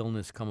of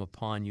illness come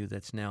upon you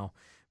that's now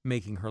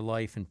making her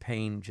life and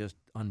pain just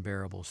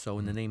unbearable. So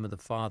in the name of the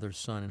Father,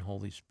 Son, and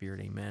Holy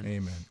Spirit, amen.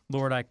 Amen.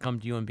 Lord, I come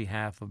to you on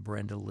behalf of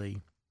Brenda Lee.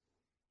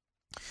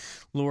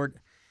 Lord,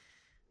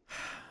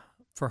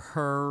 for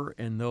her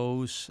and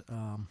those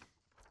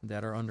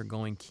that are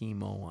undergoing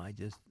chemo, I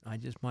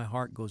just my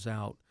heart goes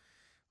out.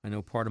 I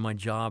know part of my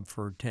job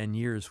for 10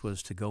 years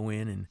was to go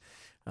in and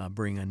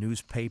bring a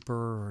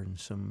newspaper and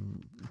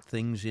some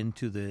things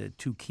into the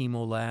 2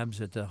 chemo labs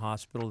at the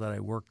hospital that I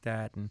worked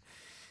at, and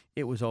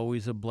it was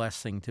always a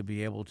blessing to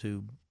be able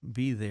to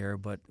be there,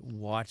 but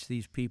watch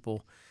these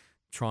people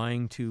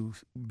trying to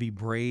be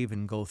brave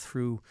and go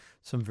through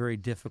some very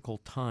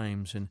difficult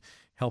times and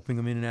helping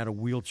them in and out of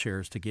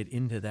wheelchairs to get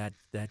into that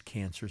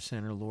cancer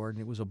center, Lord.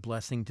 And it was a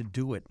blessing to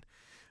do it.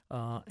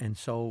 And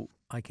so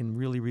I can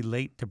really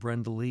relate to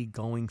Brenda Lee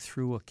going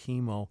through a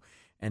chemo,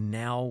 and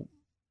now,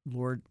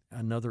 Lord,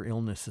 another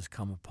illness has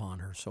come upon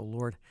her. So,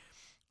 Lord,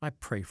 I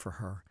pray for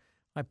her.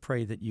 I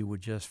pray that you would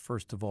just,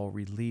 first of all,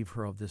 relieve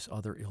her of this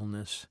other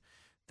illness,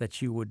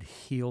 that you would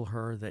heal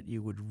her, that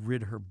you would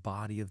rid her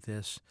body of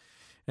this,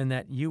 and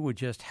that you would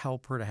just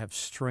help her to have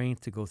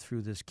strength to go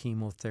through this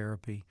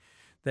chemotherapy,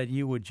 that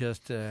you would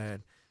just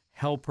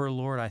help her,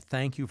 Lord. I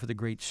thank you for the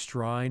great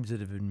strides that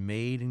have been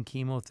made in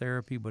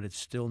chemotherapy, but it's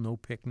still no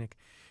picnic,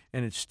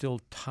 and it's still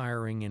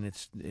tiring, and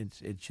it's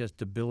just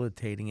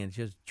debilitating, and it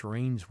just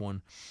drains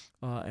one,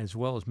 as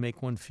well as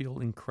make one feel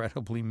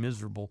incredibly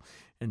miserable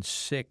and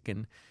sick.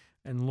 And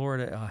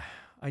Lord,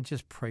 I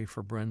just pray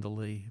for Brenda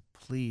Lee.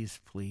 Please,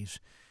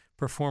 please,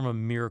 perform a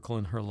miracle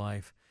in her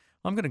life.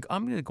 I'm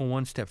gonna go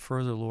one step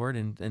further, Lord,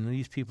 and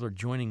these people are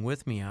joining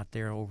with me out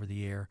there over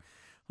the air.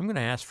 I'm going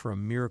to ask for a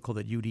miracle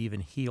that you'd even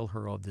heal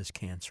her of this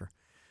cancer,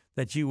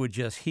 that you would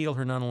just heal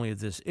her not only of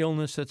this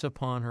illness that's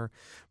upon her,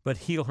 but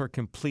heal her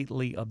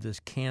completely of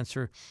this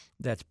cancer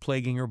that's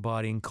plaguing her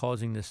body and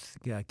causing this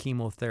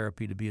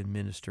chemotherapy to be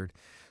administered.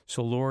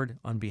 So, Lord,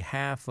 on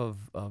behalf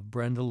of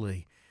Brenda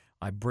Lee,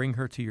 I bring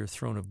her to your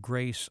throne of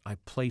grace. I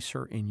place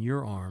her in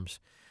your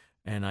arms,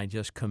 and I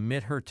just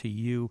commit her to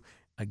you.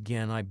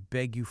 Again, I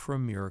beg you for a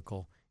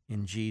miracle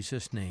in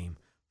Jesus' name.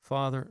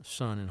 Father,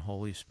 Son, and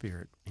Holy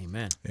Spirit.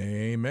 Amen.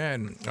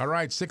 Amen. All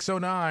right,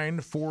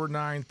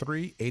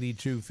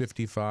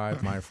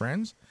 609-493-8255, my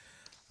friends.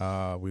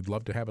 We'd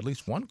love to have at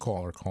least one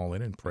caller call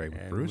in and pray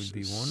with Bruce. That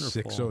would be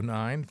wonderful.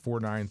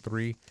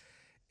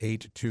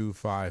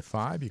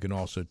 609-493-8255. You can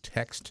also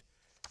text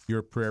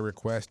your prayer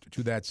request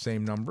to that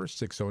same number,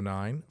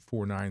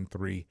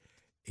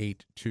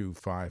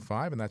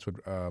 609-493-8255. And that's what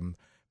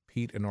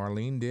Pete and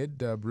Arlene did.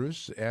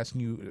 Bruce,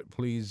 asking you,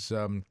 please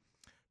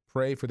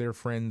pray for their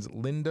friends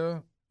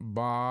Linda,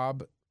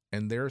 Bob,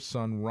 and their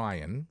son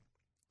Ryan.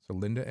 So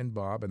Linda and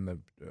Bob, and the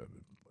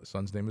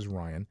son's name is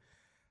Ryan,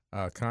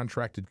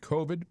 contracted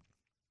COVID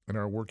and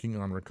are working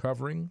on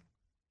recovering.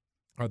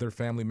 Other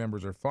family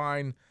members are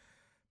fine,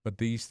 but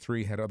these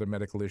 3 had other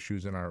medical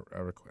issues and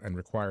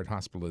required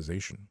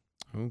hospitalization.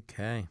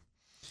 Okay.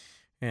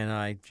 And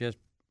I just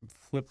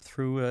flipped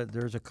through.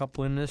 There's a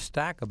couple in this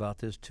stack about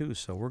this, too.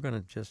 So we're going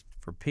to just,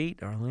 for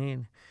Pete,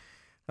 Arlene,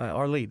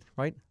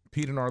 right?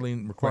 Pete and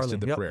Arlene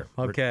requested the prayer.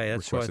 Okay,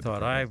 that's what I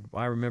thought. I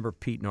remember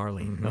Pete and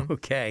Arlene. Mm-hmm.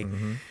 Okay.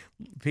 Mm-hmm.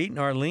 Pete and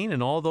Arlene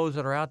and all those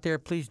that are out there,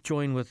 please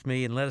join with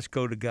me and let us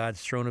go to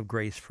God's throne of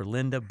grace for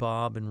Linda,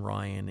 Bob, and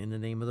Ryan. In the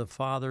name of the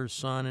Father,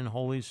 Son, and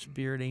Holy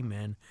Spirit,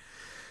 amen.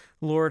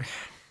 Lord,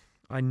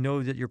 I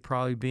know that you're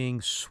probably being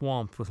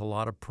swamped with a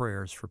lot of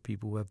prayers for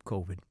people who have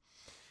COVID.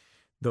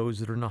 Those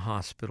that are in the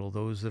hospital,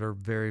 those that are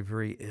very,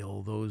 very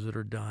ill, those that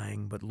are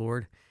dying. But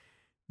Lord,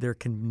 there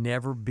can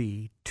never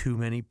be too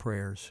many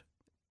prayers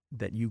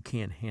that you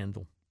can't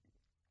handle.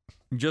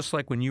 Just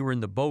like when you were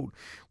in the boat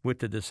with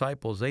the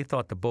disciples, they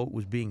thought the boat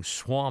was being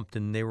swamped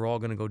and they were all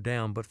going to go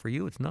down, but for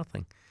you, it's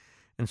nothing.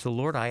 And so,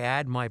 Lord, I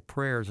add my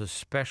prayers,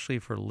 especially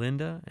for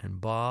Linda and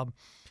Bob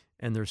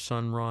and their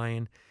son,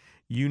 Ryan.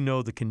 You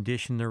know the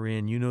condition they're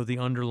in. You know the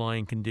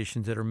underlying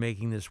conditions that are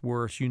making this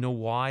worse. You know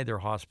why they're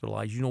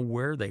hospitalized. You know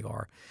where they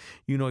are.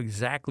 You know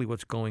exactly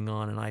what's going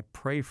on, and I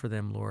pray for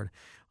them, Lord.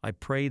 I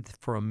pray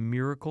for a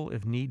miracle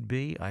if need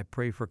be. I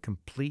pray for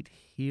complete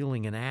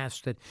healing and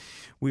ask that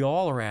we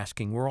all are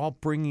asking. We're all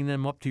bringing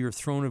them up to your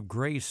throne of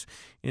grace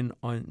in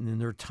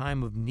their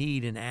time of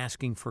need and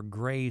asking for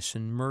grace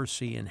and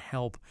mercy and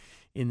help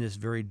in this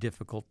very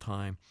difficult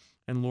time.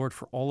 And Lord,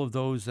 for all of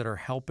those that are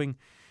helping,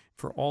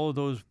 for all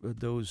of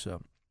those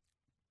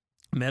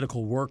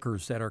medical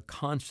workers that are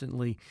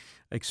constantly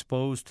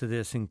exposed to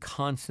this and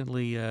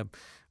constantly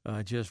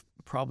just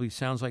probably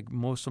sounds like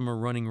most of them are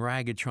running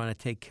ragged trying to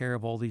take care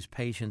of all these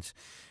patients.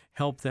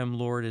 Help them,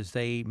 Lord, as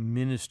they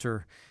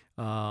minister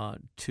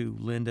to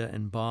Linda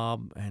and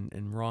Bob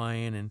and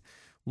Ryan. And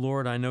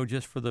Lord, I know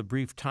just for the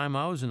brief time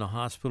I was in the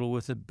hospital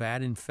with a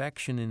bad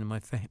infection in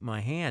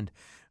my hand,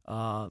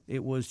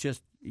 it was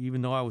just,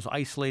 even though I was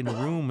isolated in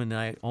a room and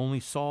I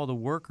only saw the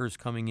workers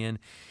coming in,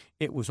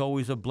 it was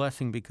always a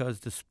blessing because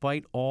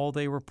despite all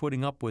they were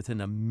putting up with in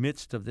the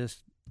midst of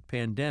this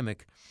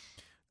pandemic,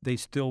 they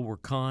still were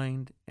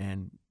kind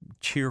and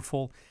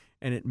cheerful,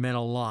 and it meant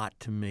a lot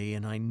to me.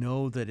 And I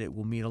know that it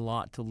will mean a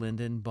lot to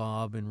Linda and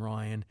Bob and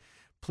Ryan.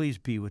 Please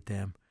be with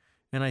them.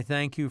 And I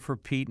thank you for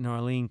Pete and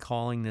Arlene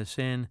calling this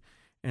in.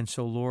 And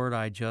so, Lord,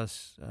 I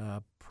just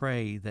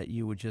pray that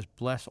you would just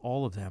bless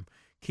all of them.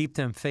 Keep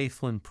them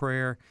faithful in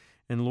prayer.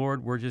 And,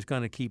 Lord, we're just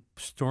going to keep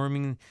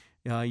storming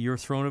your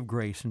throne of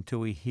grace until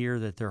we hear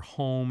that they're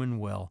home and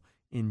well.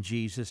 In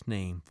Jesus'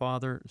 name,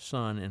 Father,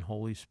 Son, and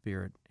Holy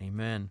Spirit.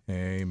 Amen.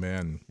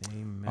 Amen.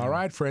 Amen. All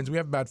right, friends, we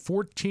have about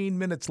 14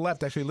 minutes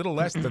left. Actually, a little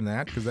less than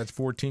that because that's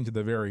 14 to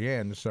the very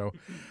end. So,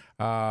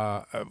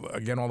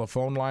 again, all the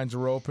phone lines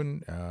are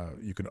open.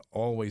 You can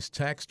always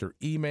text or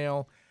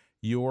email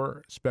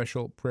your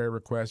special prayer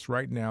requests.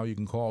 Right now, you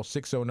can call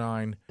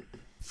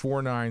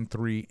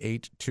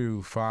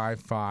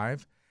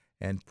 609-493-8255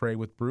 and pray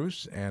with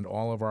Bruce and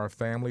all of our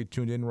family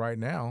tuned in right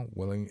now,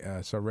 willing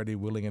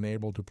and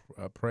able to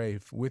pray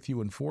with you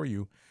and for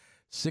you.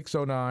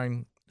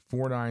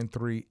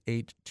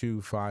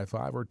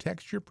 609-493-8255, or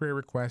text your prayer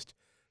request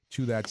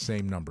to that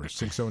same number,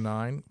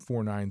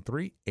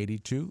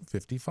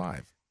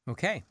 609-493-8255.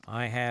 Okay,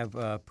 I have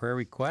a prayer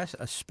request,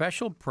 a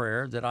special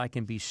prayer that I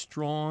can be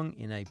strong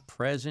in a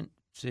present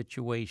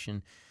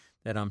situation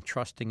that I'm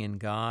trusting in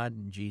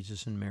God,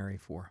 Jesus, and Mary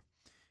for.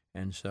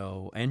 And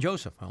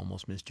Joseph. I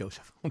almost missed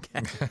Joseph.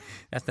 Okay,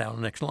 that's down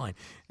the next line.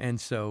 And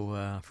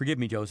so, forgive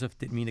me, Joseph.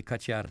 Didn't mean to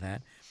cut you out of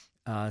that.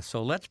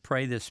 So let's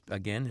pray this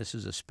again. This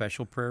is a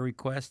special prayer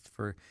request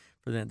for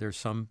that. There's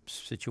some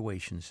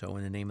situations. So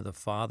in the name of the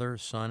Father,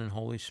 Son, and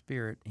Holy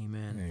Spirit,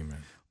 amen.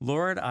 Amen.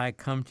 Lord, I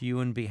come to you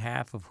in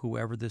behalf of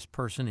whoever this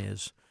person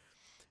is.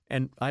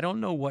 And I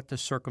don't know what the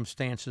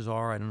circumstances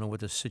are. I don't know what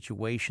the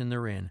situation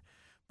they're in.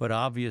 But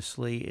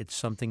obviously, it's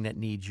something that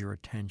needs your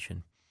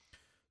attention.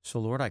 So,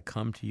 Lord, I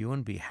come to you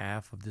on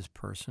behalf of this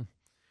person,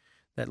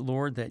 that,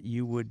 Lord, that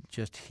you would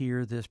just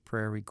hear this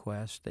prayer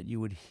request, that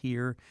you would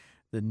hear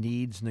the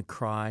needs and the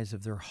cries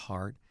of their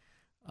heart.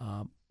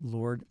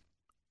 Lord,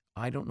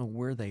 I don't know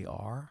where they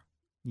are.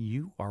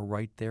 You are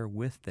right there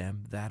with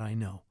them, that I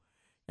know.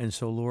 And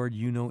so, Lord,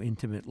 you know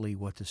intimately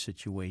what the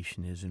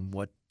situation is and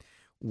what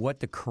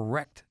the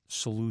correct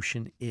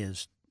solution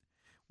is,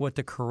 what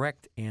the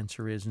correct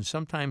answer is. And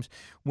sometimes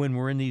when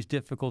we're in these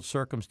difficult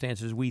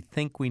circumstances, we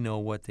think we know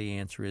what the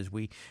answer is.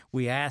 We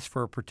ask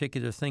for a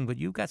particular thing, but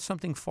you've got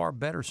something far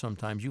better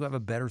sometimes. You have a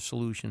better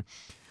solution.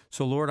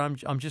 So, Lord,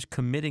 I'm just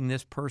committing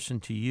this person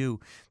to you,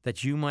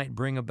 that you might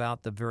bring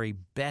about the very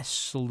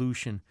best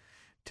solution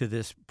to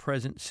this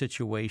present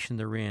situation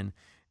they're in,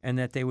 and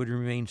that they would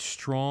remain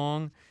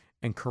strong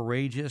and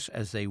courageous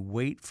as they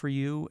wait for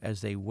you,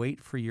 as they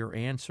wait for your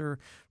answer,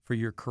 for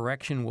your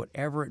correction,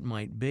 whatever it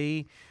might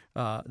be.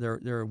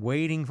 They're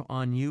waiting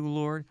on you,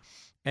 Lord.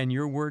 And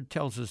your word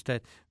tells us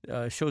that,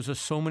 shows us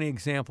so many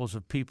examples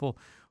of people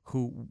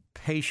who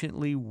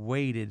patiently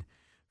waited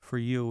for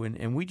you.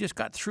 And we just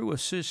got through a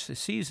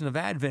season of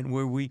Advent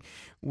where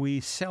we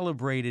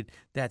celebrated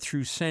that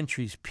through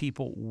centuries,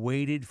 people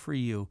waited for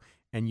you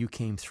and you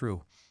came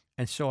through.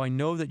 And so I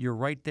know that you're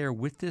right there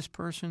with this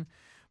person.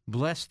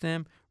 Bless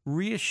them.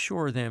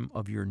 Reassure them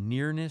of your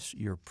nearness,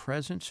 your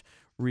presence.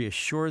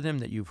 Reassure them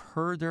that you've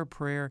heard their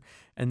prayer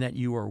and that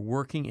you are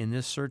working in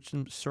this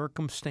certain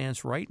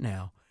circumstance right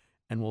now.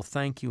 And we'll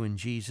thank you in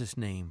Jesus'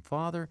 name.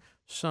 Father,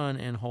 Son,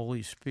 and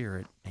Holy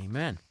Spirit.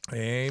 Amen.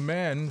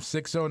 Amen.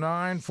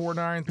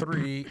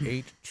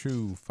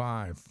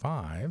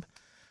 609-493-8255.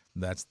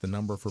 That's the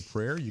number for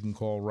prayer. You can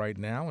call right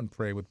now and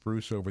pray with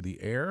Bruce over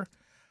the air,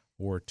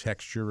 or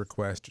text your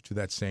request to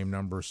that same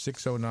number,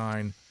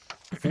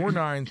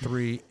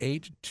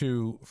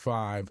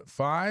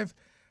 609-493-8255.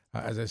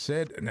 As I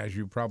said, and as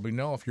you probably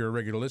know, if you're a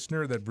regular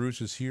listener, that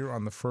Bruce is here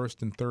on the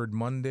first and third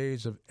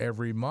Mondays of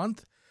every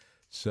month.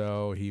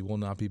 So he will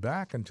not be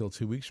back until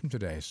 2 weeks from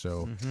today.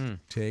 So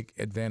take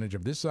advantage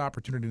of this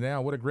opportunity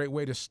now. What a great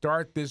way to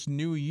start this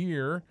new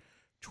year,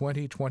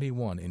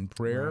 2021, in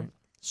prayer. Right.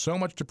 So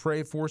much to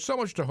pray for, so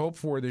much to hope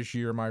for this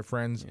year, my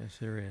friends. Yes,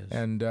 there is.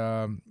 And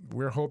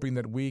we're hoping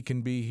that we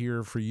can be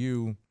here for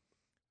you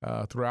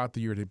throughout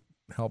the year to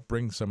help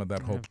bring some of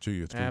that hope to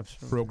you through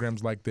Absolutely.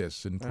 programs like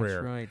this in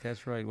prayer.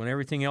 That's right. When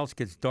everything else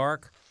gets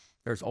dark,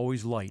 there's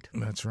always light.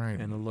 That's right.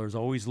 And there's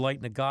always light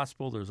in the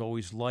gospel. There's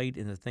always light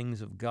in the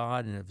things of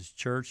God and of His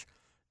church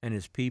and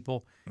His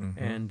people.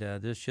 And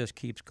this just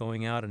keeps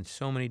going out in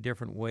so many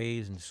different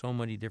ways and so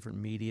many different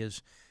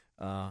medias.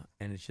 And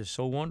it's just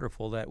so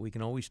wonderful that we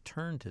can always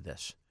turn to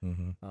this.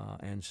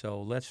 And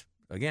so let's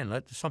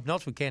something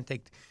else we can't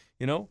take,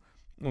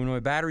 when my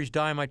batteries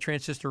die in my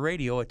transistor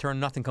radio,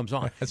 nothing comes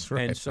on. That's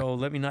right. And so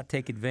let me not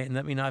take advantage,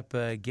 let me not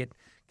get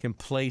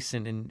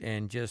complacent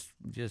and just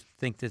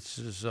think this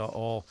is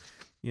all,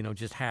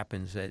 just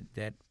happens,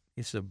 that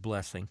it's a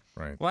blessing.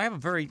 Right. Well, I have a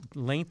very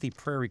lengthy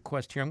prayer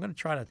request here. I'm going to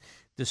try to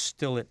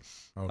distill it.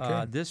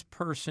 Okay. This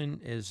person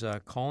is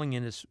calling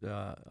in,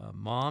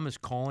 mom is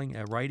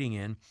writing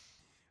in.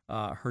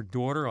 Her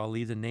daughter, I'll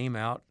leave the name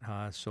out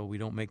so we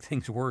don't make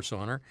things worse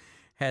on her,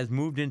 has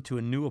moved into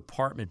a new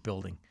apartment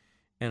building.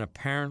 And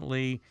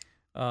apparently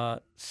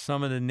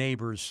some of the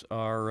neighbors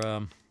are,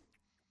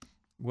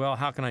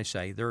 how can I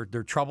say? They're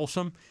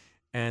troublesome,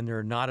 and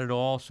they're not at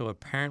all. So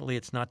apparently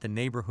it's not the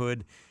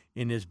neighborhood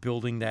in this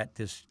building that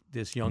this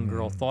young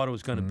girl thought it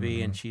was going to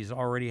be, and she's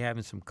already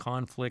having some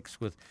conflicts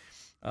with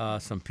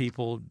some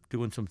people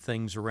doing some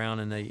things around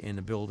in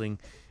the building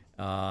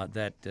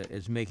that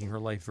is making her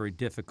life very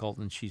difficult.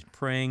 And she's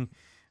praying,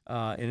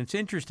 and it's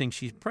interesting.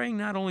 She's praying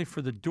not only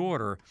for the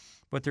daughter,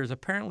 but there's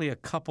apparently a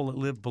couple that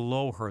live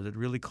below her that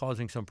really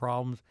causing some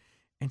problems.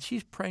 And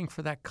she's praying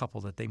for that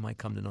couple that they might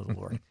come to know the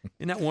Lord.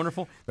 Isn't that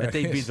wonderful? That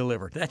they be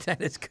delivered.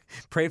 That is,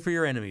 pray for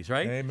your enemies,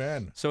 right?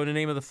 Amen. So in the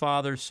name of the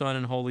Father, Son,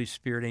 and Holy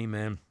Spirit,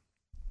 amen.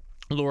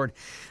 Lord,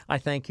 I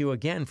thank you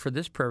again for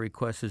this prayer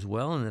request as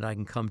well, and that I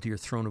can come to your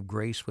throne of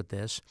grace with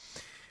this.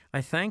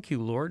 I thank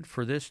you, Lord,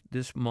 for this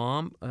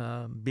mom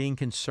being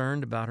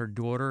concerned about her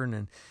daughter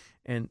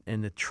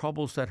and the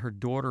troubles that her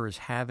daughter is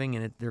having,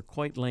 and they're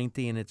quite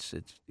lengthy, and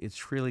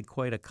it's really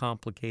quite a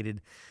complicated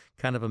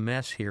kind of a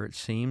mess here, it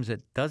seems.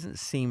 It doesn't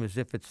seem as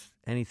if it's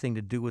anything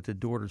to do with the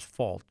daughter's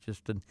fault,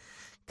 just the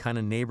kind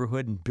of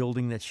neighborhood and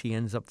building that she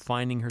ends up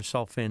finding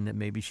herself in that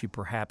maybe she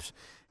perhaps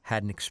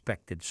hadn't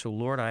expected. So,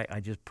 Lord, I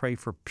just pray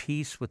for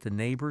peace with the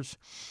neighbors.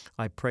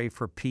 I pray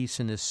for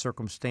peace in this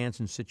circumstance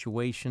and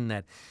situation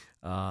that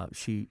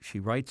she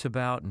writes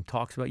about and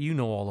talks about. You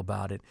know all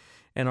about it.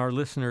 And our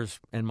listeners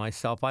and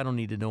myself, I don't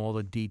need to know all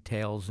the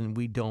details, and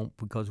we don't,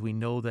 because we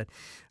know that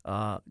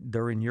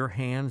they're in your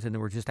hands, and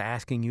we're just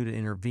asking you to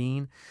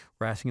intervene.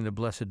 We're asking the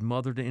Blessed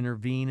Mother to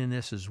intervene in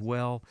this as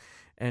well.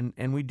 And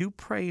we do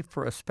pray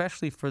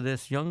especially for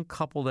this young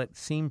couple that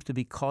seems to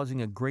be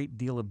causing a great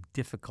deal of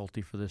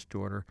difficulty for this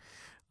daughter.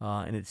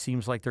 And it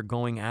seems like they're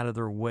going out of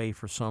their way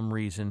for some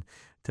reason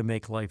to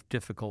make life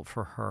difficult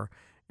for her.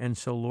 And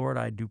so, Lord,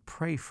 I do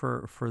pray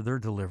for their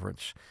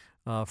deliverance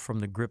from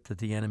the grip that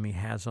the enemy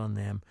has on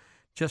them.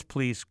 Just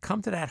please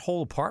come to that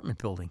whole apartment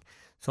building.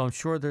 So I'm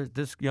sure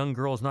this young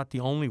girl is not the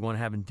only one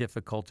having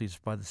difficulties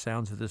by the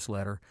sounds of this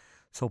letter.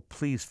 So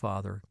please,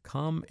 Father,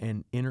 come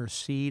and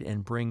intercede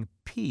and bring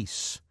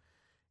peace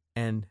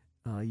and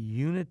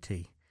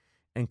unity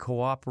and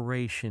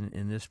cooperation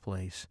in this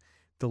place,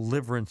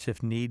 deliverance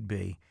if need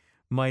be.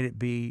 Might it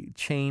be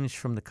changed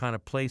from the kind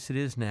of place it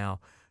is now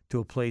to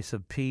a place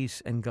of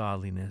peace and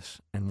godliness.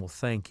 And we'll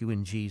thank you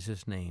in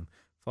Jesus' name.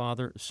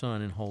 Father,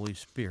 Son, and Holy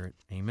Spirit.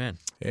 Amen.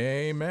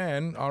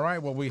 Amen. All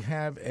right. Well, we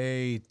have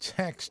a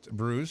text,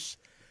 Bruce.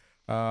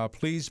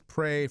 Please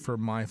pray for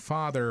my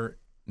father,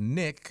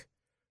 Nick,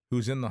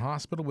 who's in the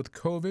hospital with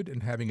COVID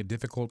and having a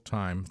difficult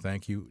time.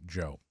 Thank you,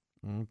 Joe.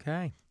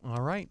 Okay.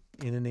 All right.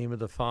 In the name of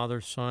the Father,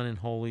 Son, and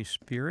Holy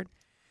Spirit.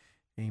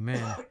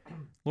 Amen.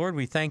 Lord,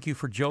 we thank you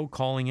for Joe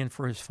calling in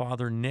for his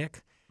father,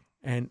 Nick,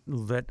 and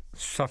that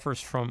suffers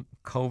from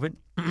COVID.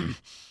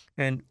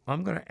 And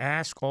I'm going to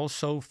ask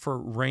also for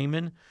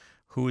Raymond,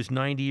 who is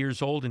 90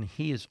 years old, and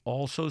he is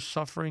also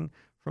suffering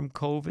from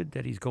COVID,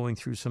 that he's going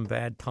through some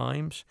bad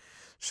times.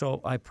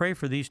 So I pray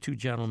for these two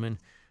gentlemen,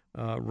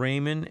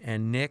 Raymond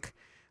and Nick,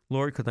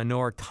 Lord, because I know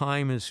our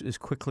time is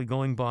quickly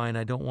going by, and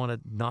I don't want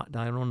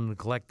to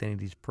neglect any of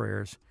these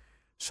prayers.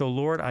 So,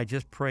 Lord, I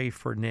just pray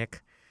for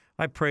Nick.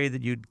 I pray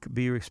that you'd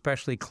be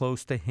especially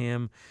close to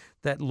him,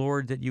 that,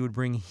 Lord, that you would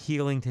bring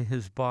healing to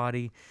his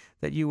body,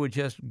 that you would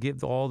just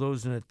give all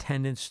those in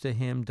attendance to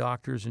him,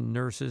 doctors and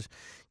nurses,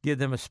 give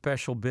them a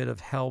special bit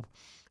of help.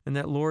 And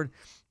that, Lord,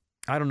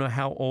 I don't know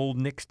how old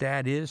Nick's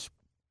dad is,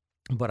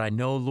 but I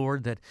know,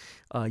 Lord, that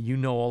you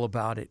know all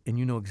about it, and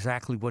you know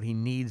exactly what he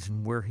needs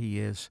and where he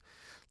is.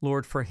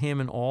 Lord, for him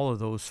and all of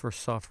those for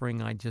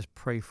suffering, I just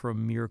pray for a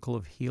miracle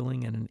of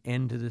healing and an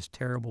end to this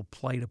terrible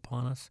plight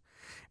upon us.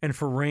 And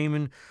for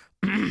Raymond,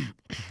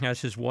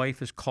 as his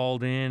wife is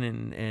called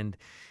in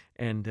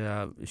and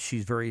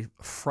she's very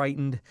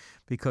frightened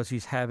because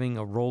he's having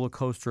a roller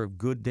coaster of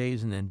good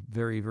days and then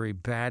very, very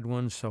bad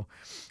ones. So,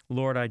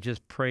 Lord, I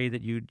just pray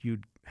that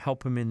you'd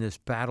help him in this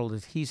battle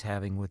that he's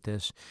having with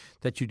this,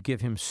 that you'd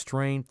give him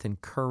strength and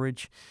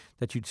courage,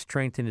 that you'd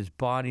strengthen his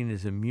body and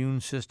his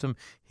immune system,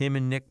 him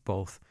and Nick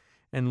both.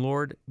 And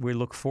Lord, we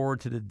look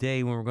forward to the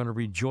day when we're going to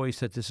rejoice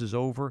that this is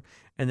over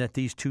and that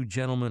these two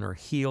gentlemen are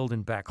healed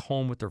and back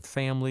home with their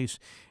families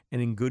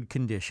and in good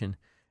condition.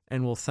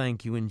 And we'll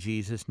thank you in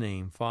Jesus'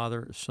 name,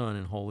 Father, Son,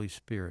 and Holy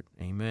Spirit.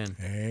 Amen.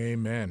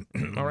 Amen.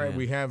 All right,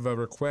 we have a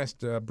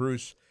request,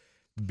 Bruce.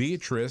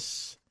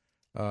 Beatrice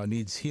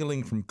needs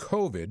healing from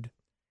COVID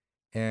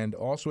and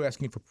also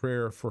asking for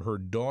prayer for her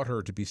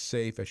daughter to be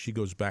safe as she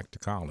goes back to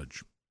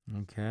college.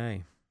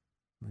 Okay.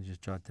 Let me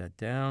just jot that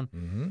down.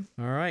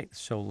 Mm-hmm. All right.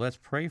 So let's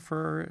pray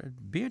for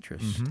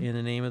Beatrice. In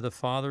the name of the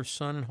Father,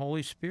 Son, and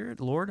Holy Spirit.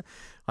 Lord,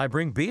 I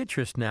bring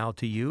Beatrice now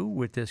to you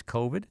with this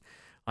COVID.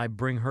 I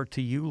bring her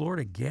to you, Lord,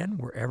 again,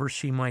 wherever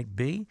she might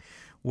be,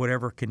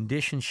 whatever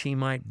condition she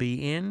might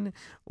be in,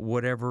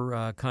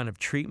 whatever kind of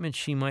treatment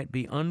she might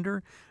be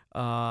under.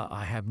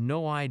 I have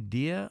no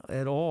idea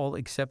at all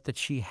except that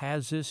she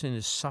has this and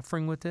is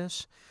suffering with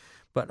this.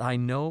 But I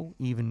know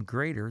even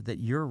greater that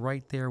you're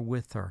right there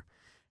with her.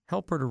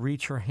 Help her to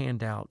reach her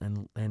hand out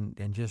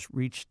and just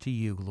reach to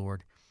you,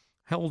 Lord.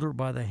 Hold her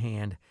by the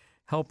hand.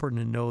 Help her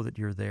to know that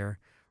you're there.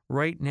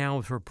 Right now,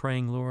 as we're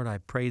praying, Lord, I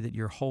pray that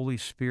your Holy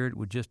Spirit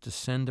would just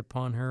descend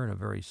upon her in a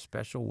very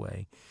special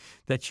way,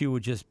 that you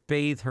would just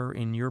bathe her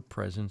in your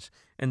presence,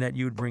 and that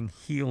you would bring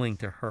healing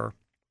to her.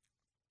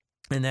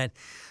 And that,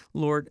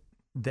 Lord,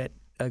 that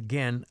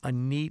again,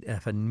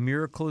 if a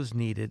miracle is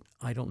needed,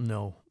 I don't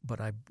know,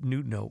 but I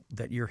do know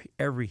that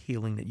every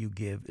healing that you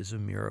give is a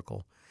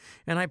miracle.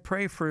 And I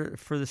pray for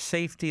the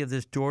safety of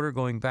this daughter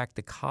going back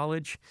to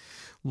college,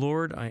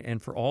 Lord,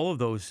 and for all of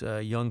those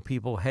young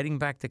people heading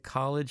back to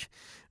college.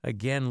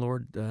 Again,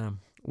 Lord,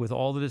 with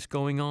all of this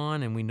going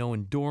on, and we know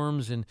in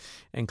dorms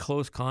and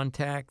close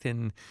contact,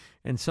 and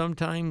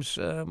sometimes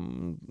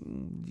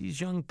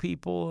these young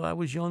people, I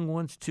was young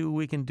once too,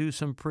 we can do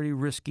some pretty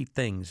risky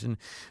things and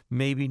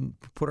maybe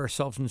put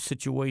ourselves in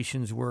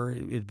situations where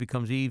it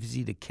becomes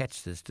easy to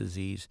catch this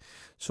disease.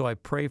 So I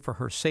pray for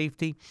her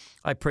safety.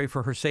 I pray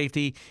for her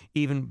safety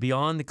even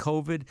beyond the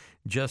COVID,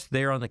 just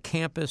there on the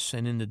campus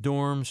and in the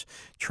dorms,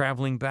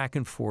 traveling back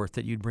and forth,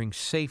 that you'd bring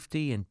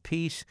safety and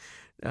peace,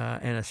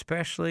 and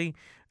especially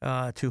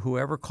to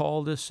whoever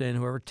called us and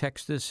whoever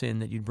texted us in,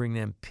 that you'd bring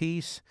them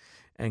peace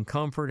and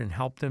comfort and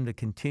help them to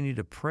continue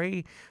to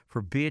pray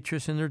for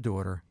Beatrice and their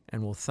daughter.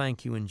 And we'll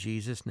thank you in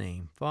Jesus'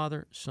 name,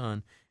 Father,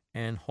 Son,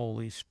 and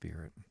Holy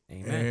Spirit.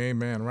 Amen.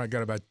 Amen. All right,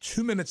 got about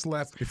 2 minutes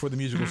left before the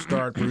music will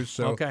start, Bruce.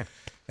 So okay.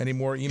 Any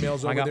more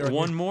emails over there? I got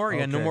one more. You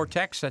got no more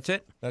texts? That's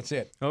it? That's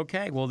it.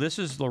 Okay. Well, this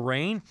is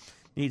Lorraine.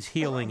 Needs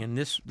healing. And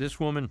this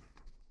woman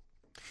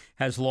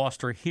has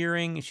lost her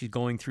hearing. She's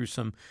going through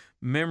some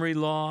memory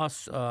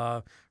loss.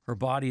 Her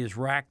body is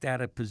racked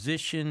out of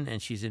position,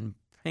 and she's in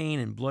pain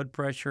and blood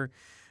pressure,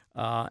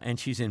 and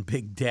she's in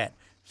big debt.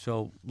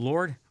 So,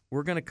 Lord,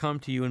 we're going to come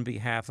to you in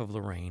behalf of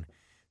Lorraine.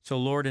 So,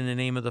 Lord, in the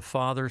name of the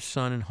Father,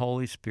 Son, and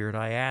Holy Spirit,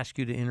 I ask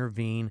you to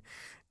intervene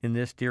in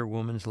this dear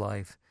woman's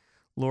life.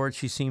 Lord,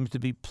 she seems to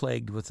be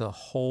plagued with a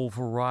whole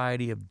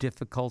variety of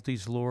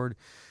difficulties, Lord.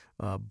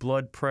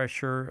 Blood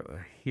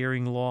pressure,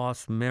 hearing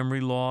loss,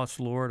 memory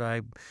loss,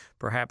 Lord.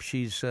 Perhaps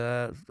she's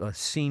a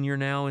senior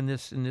now in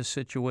this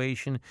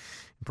situation.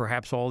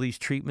 Perhaps all these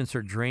treatments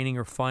are draining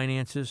her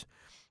finances.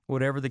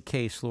 Whatever the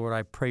case, Lord,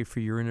 I pray for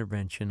your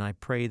intervention. I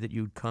pray that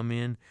you'd come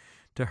in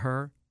to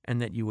her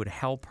and that you would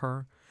help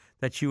her,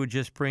 that you would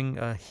just bring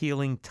a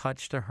healing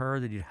touch to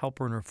her, that you'd help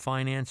her in her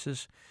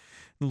finances.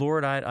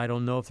 Lord, I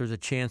don't know if there's a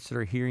chance that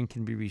her hearing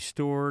can be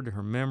restored,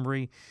 her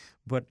memory,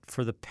 but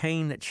for the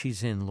pain that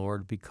she's in,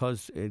 Lord,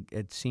 because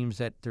it seems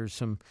that there's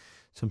some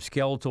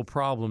skeletal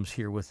problems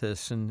here with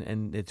this,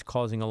 and it's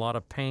causing a lot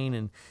of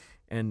pain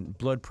and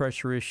blood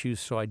pressure issues,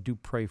 so I do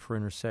pray for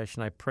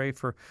intercession. I pray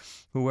for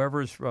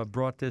whoever's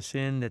brought this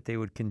in, that they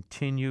would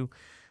continue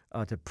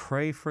to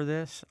pray for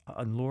this,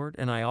 Lord.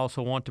 And I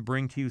also want to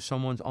bring to you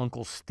someone's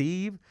Uncle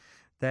Steve,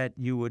 that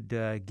you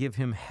would give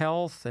him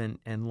health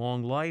and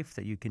long life,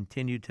 that you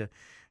continue to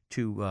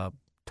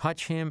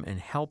touch him and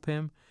help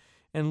him.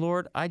 And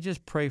Lord, I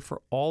just pray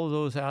for all of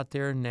those out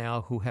there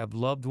now who have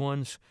loved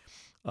ones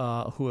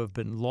who have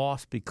been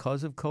lost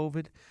because of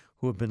COVID,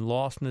 who have been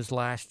lost in this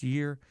last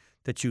year,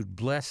 that you'd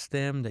bless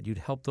them, that you'd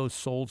help those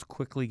souls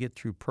quickly get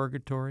through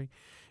purgatory.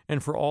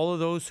 And for all of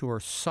those who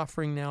are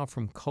suffering now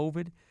from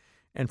COVID,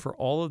 and for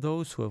all of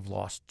those who have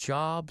lost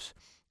jobs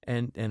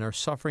and are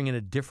suffering in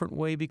a different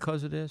way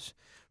because of this,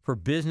 for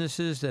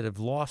businesses that have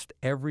lost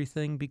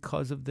everything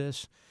because of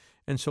this.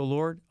 And so,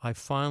 Lord, I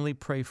finally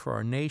pray for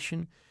our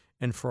nation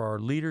and for our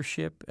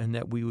leadership, and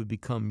that we would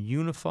become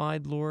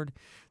unified, Lord,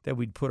 that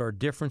we'd put our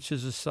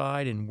differences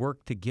aside and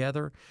work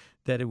together,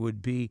 that it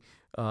would be,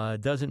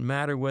 doesn't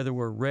matter whether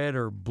we're red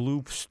or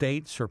blue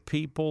states or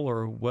people,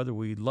 or whether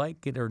we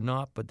like it or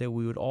not, but that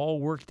we would all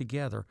work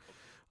together,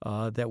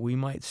 that we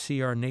might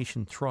see our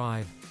nation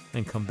thrive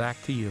and come back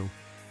to you.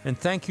 And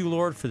thank you,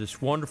 Lord, for this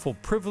wonderful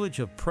privilege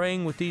of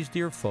praying with these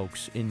dear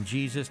folks in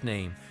Jesus'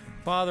 name.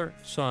 Father,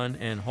 Son,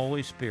 and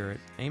Holy Spirit.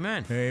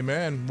 Amen.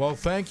 Amen. Well,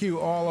 thank you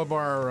all of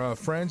our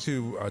friends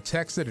who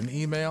texted and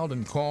emailed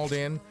and called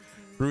in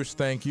Bruce,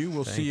 thank you.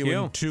 We'll see you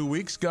you. in 2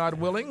 weeks, God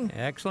willing.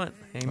 Excellent.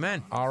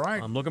 Amen. All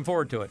right. I'm looking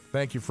forward to it.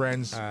 Thank you,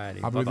 friends. All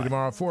righty. I'll be with you Bye-bye.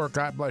 tomorrow at 4.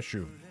 God bless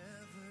you.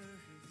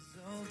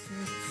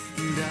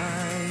 And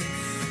I